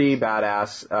some pretty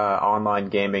badass online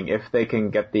gaming if they can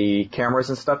get the cameras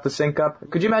and stuff to sync up.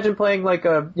 Could you imagine playing like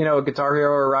a Guitar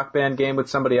Hero or a Rock Band game with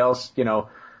somebody else,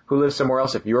 who lives somewhere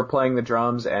else? If you're playing the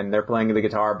drums and they're playing the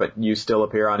guitar, but you still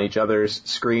appear on each other's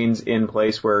screens in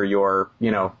place where your,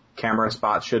 camera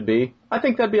spot should be. I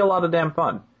think that'd be a lot of damn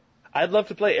fun. I'd love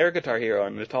to play Air Guitar Hero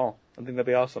on Natal. I think that'd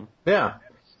be awesome. Yeah.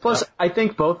 Plus, I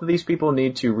think both of these people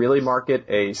need to really market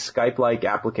a Skype-like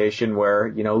application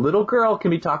where, little girl can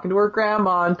be talking to her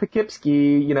grandma in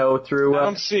Poughkeepsie, through... I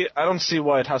don't see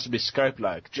why it has to be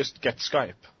Skype-like. Just get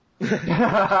Skype.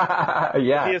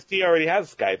 Yeah. PSP already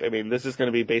has Skype. I mean, this is going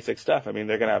to be basic stuff. I mean,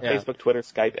 they're going to have Facebook, Twitter,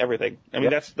 Skype, everything. I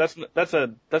mean, that's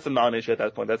a non-issue at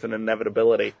that point. That's an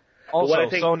inevitability.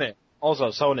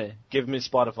 Sony, give me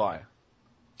Spotify.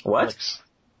 What? Alex.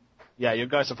 Yeah, you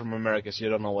guys are from America, so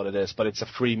you don't know what it is, but it's a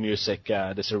free music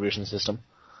distribution system.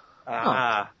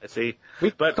 I see.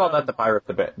 We call that the Pirate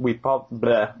Bay. We call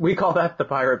that the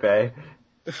Pirate Bay.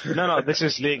 No, this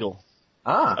is legal.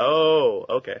 Ah. Oh,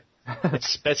 okay.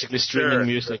 It's basically streaming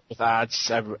music with ads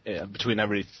between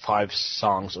every 5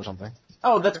 songs or something.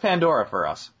 Oh, that's Pandora for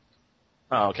us.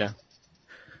 Oh, okay.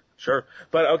 Sure,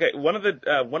 but okay. One of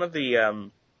the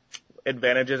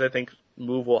advantages I think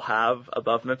Move will have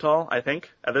above Natal, I think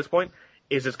at this point,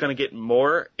 is it's going to get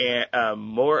more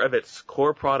of its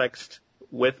core products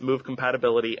with Move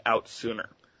compatibility out sooner.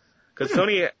 Because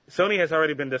Sony has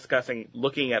already been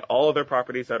looking at all of their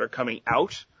properties that are coming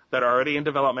out, that are already in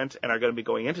development and are going to be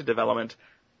going into development.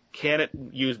 Can it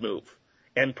use Move?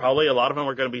 and probably a lot of them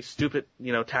are going to be stupid,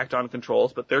 tacked on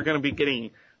controls, but they're going to be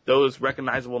getting those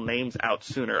recognizable names out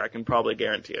sooner. I can probably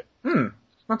guarantee it.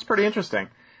 That's pretty interesting.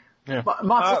 Yeah.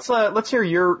 Mott's, let's hear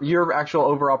your actual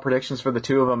overall predictions for the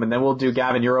two of them, and then we'll do,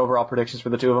 Gavin, your overall predictions for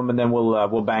the two of them, and then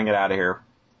we'll bang it out of here.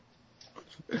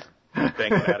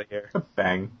 Bang it out of here.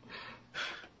 Bang.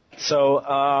 So,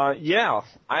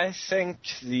 I think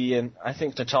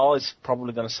Natal is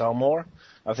probably going to sell more.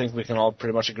 I think we can all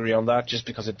pretty much agree on that, just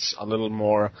because it's a little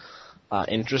more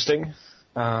interesting.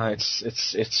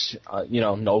 It's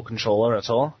no controller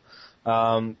at all.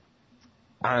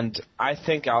 And I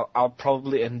think I'll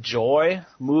probably enjoy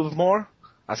Move more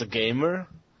as a gamer,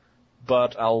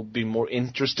 but I'll be more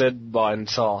interested by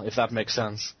Natal, if that makes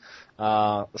sense.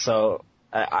 So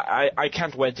I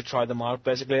can't wait to try them out,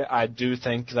 basically. I do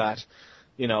think that,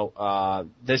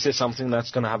 this is something that's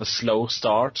going to have a slow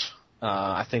start.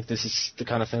 I think this is the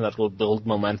kind of thing that will build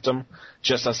momentum,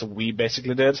 just as we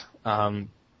basically did. And,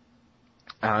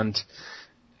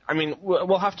 I mean,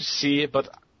 we'll have to see, but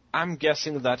I'm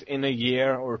guessing that in a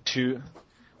year or two,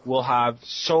 we'll have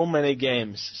so many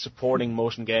games supporting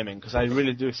motion gaming, because I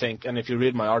really do think, and if you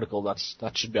read my article,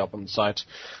 that should be up on the site,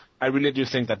 I really do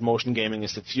think that motion gaming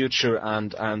is the future,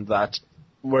 and that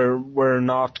we're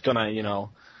not gonna,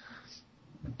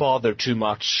 bother too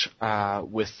much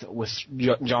with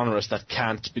genres that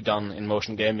can't be done in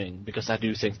motion gaming, because I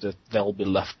do think that they'll be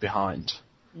left behind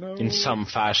in some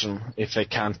fashion if they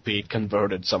can't be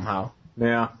converted somehow.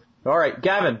 Yeah. All right,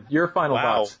 Gavin, your final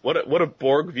thoughts. What a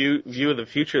Borg view of the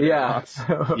future. Yeah.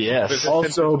 Yes.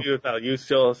 Also, without you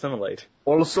still assimilate.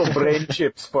 Also, brain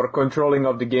chips for controlling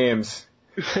of the games.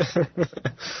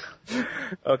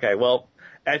 Okay, well,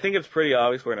 I think it's pretty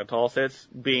obvious where Natal sits,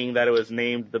 being that it was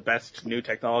named the best new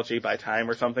technology by Time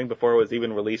or something before it was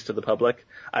even released to the public.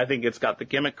 I think it's got the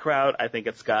gimmick crowd. I think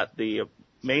it's got the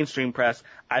mainstream press.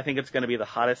 I think it's going to be the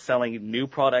hottest selling new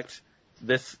product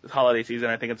this holiday season.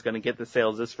 I think it's going to get the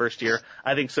sales this first year.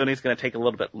 I think Sony's going to take a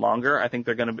little bit longer. I think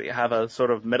they're going to have a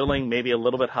sort of middling, maybe a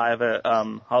little bit high of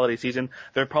a holiday season.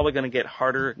 They're probably going to get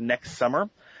harder next summer.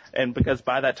 And because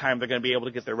by that time they're going to be able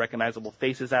to get their recognizable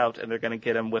faces out, and they're going to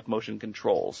get them with motion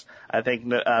controls. I think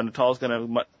Natal's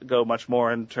going to go much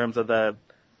more in terms of the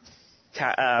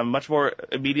much more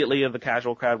immediately of the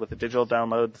casual crowd with the digital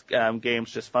downloads,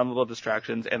 games, just fun little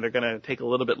distractions, and they're going to take a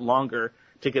little bit longer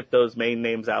to get those main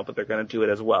names out, but they're going to do it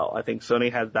as well. I think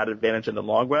Sony has that advantage in the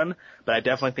long run, but I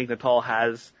definitely think Natal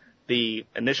has the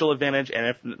initial advantage, and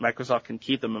if Microsoft can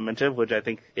keep the momentum, which I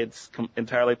think it's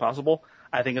entirely possible,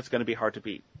 I think it's going to be hard to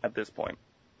beat at this point.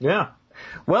 Yeah.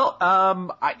 Well,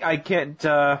 I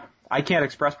can't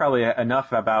express probably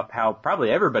enough about how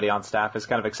probably everybody on staff is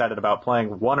kind of excited about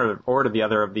playing one or the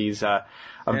other of these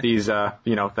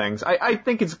things. I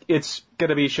think it's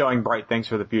going to be showing bright things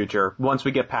for the future once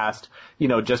we get past,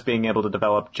 just being able to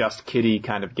develop just kiddie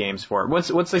kind of games for it.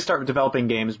 Once they start developing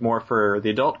games more for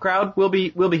the adult crowd, we'll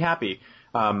be happy,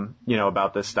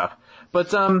 about this stuff.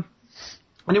 But,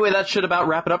 anyway, that should about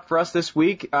wrap it up for us this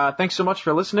week. Thanks so much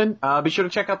for listening. Be sure to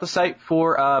check out the site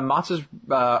for Motz's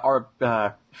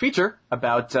our feature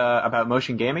about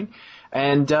motion gaming,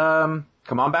 and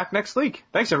come on back next week.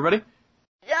 Thanks, everybody.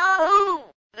 Yahoo!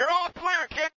 You're all clear,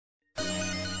 kid.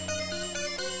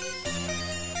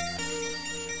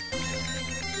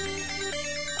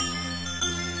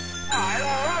 I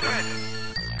love it.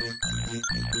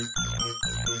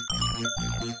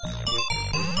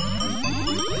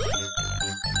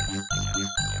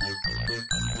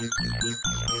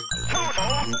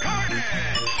 Total carnage!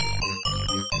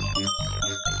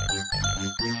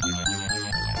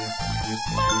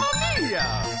 Mamma mia!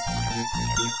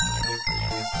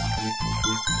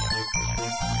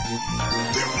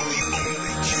 There will be only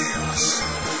chaos.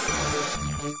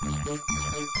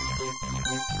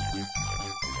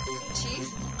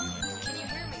 Chief?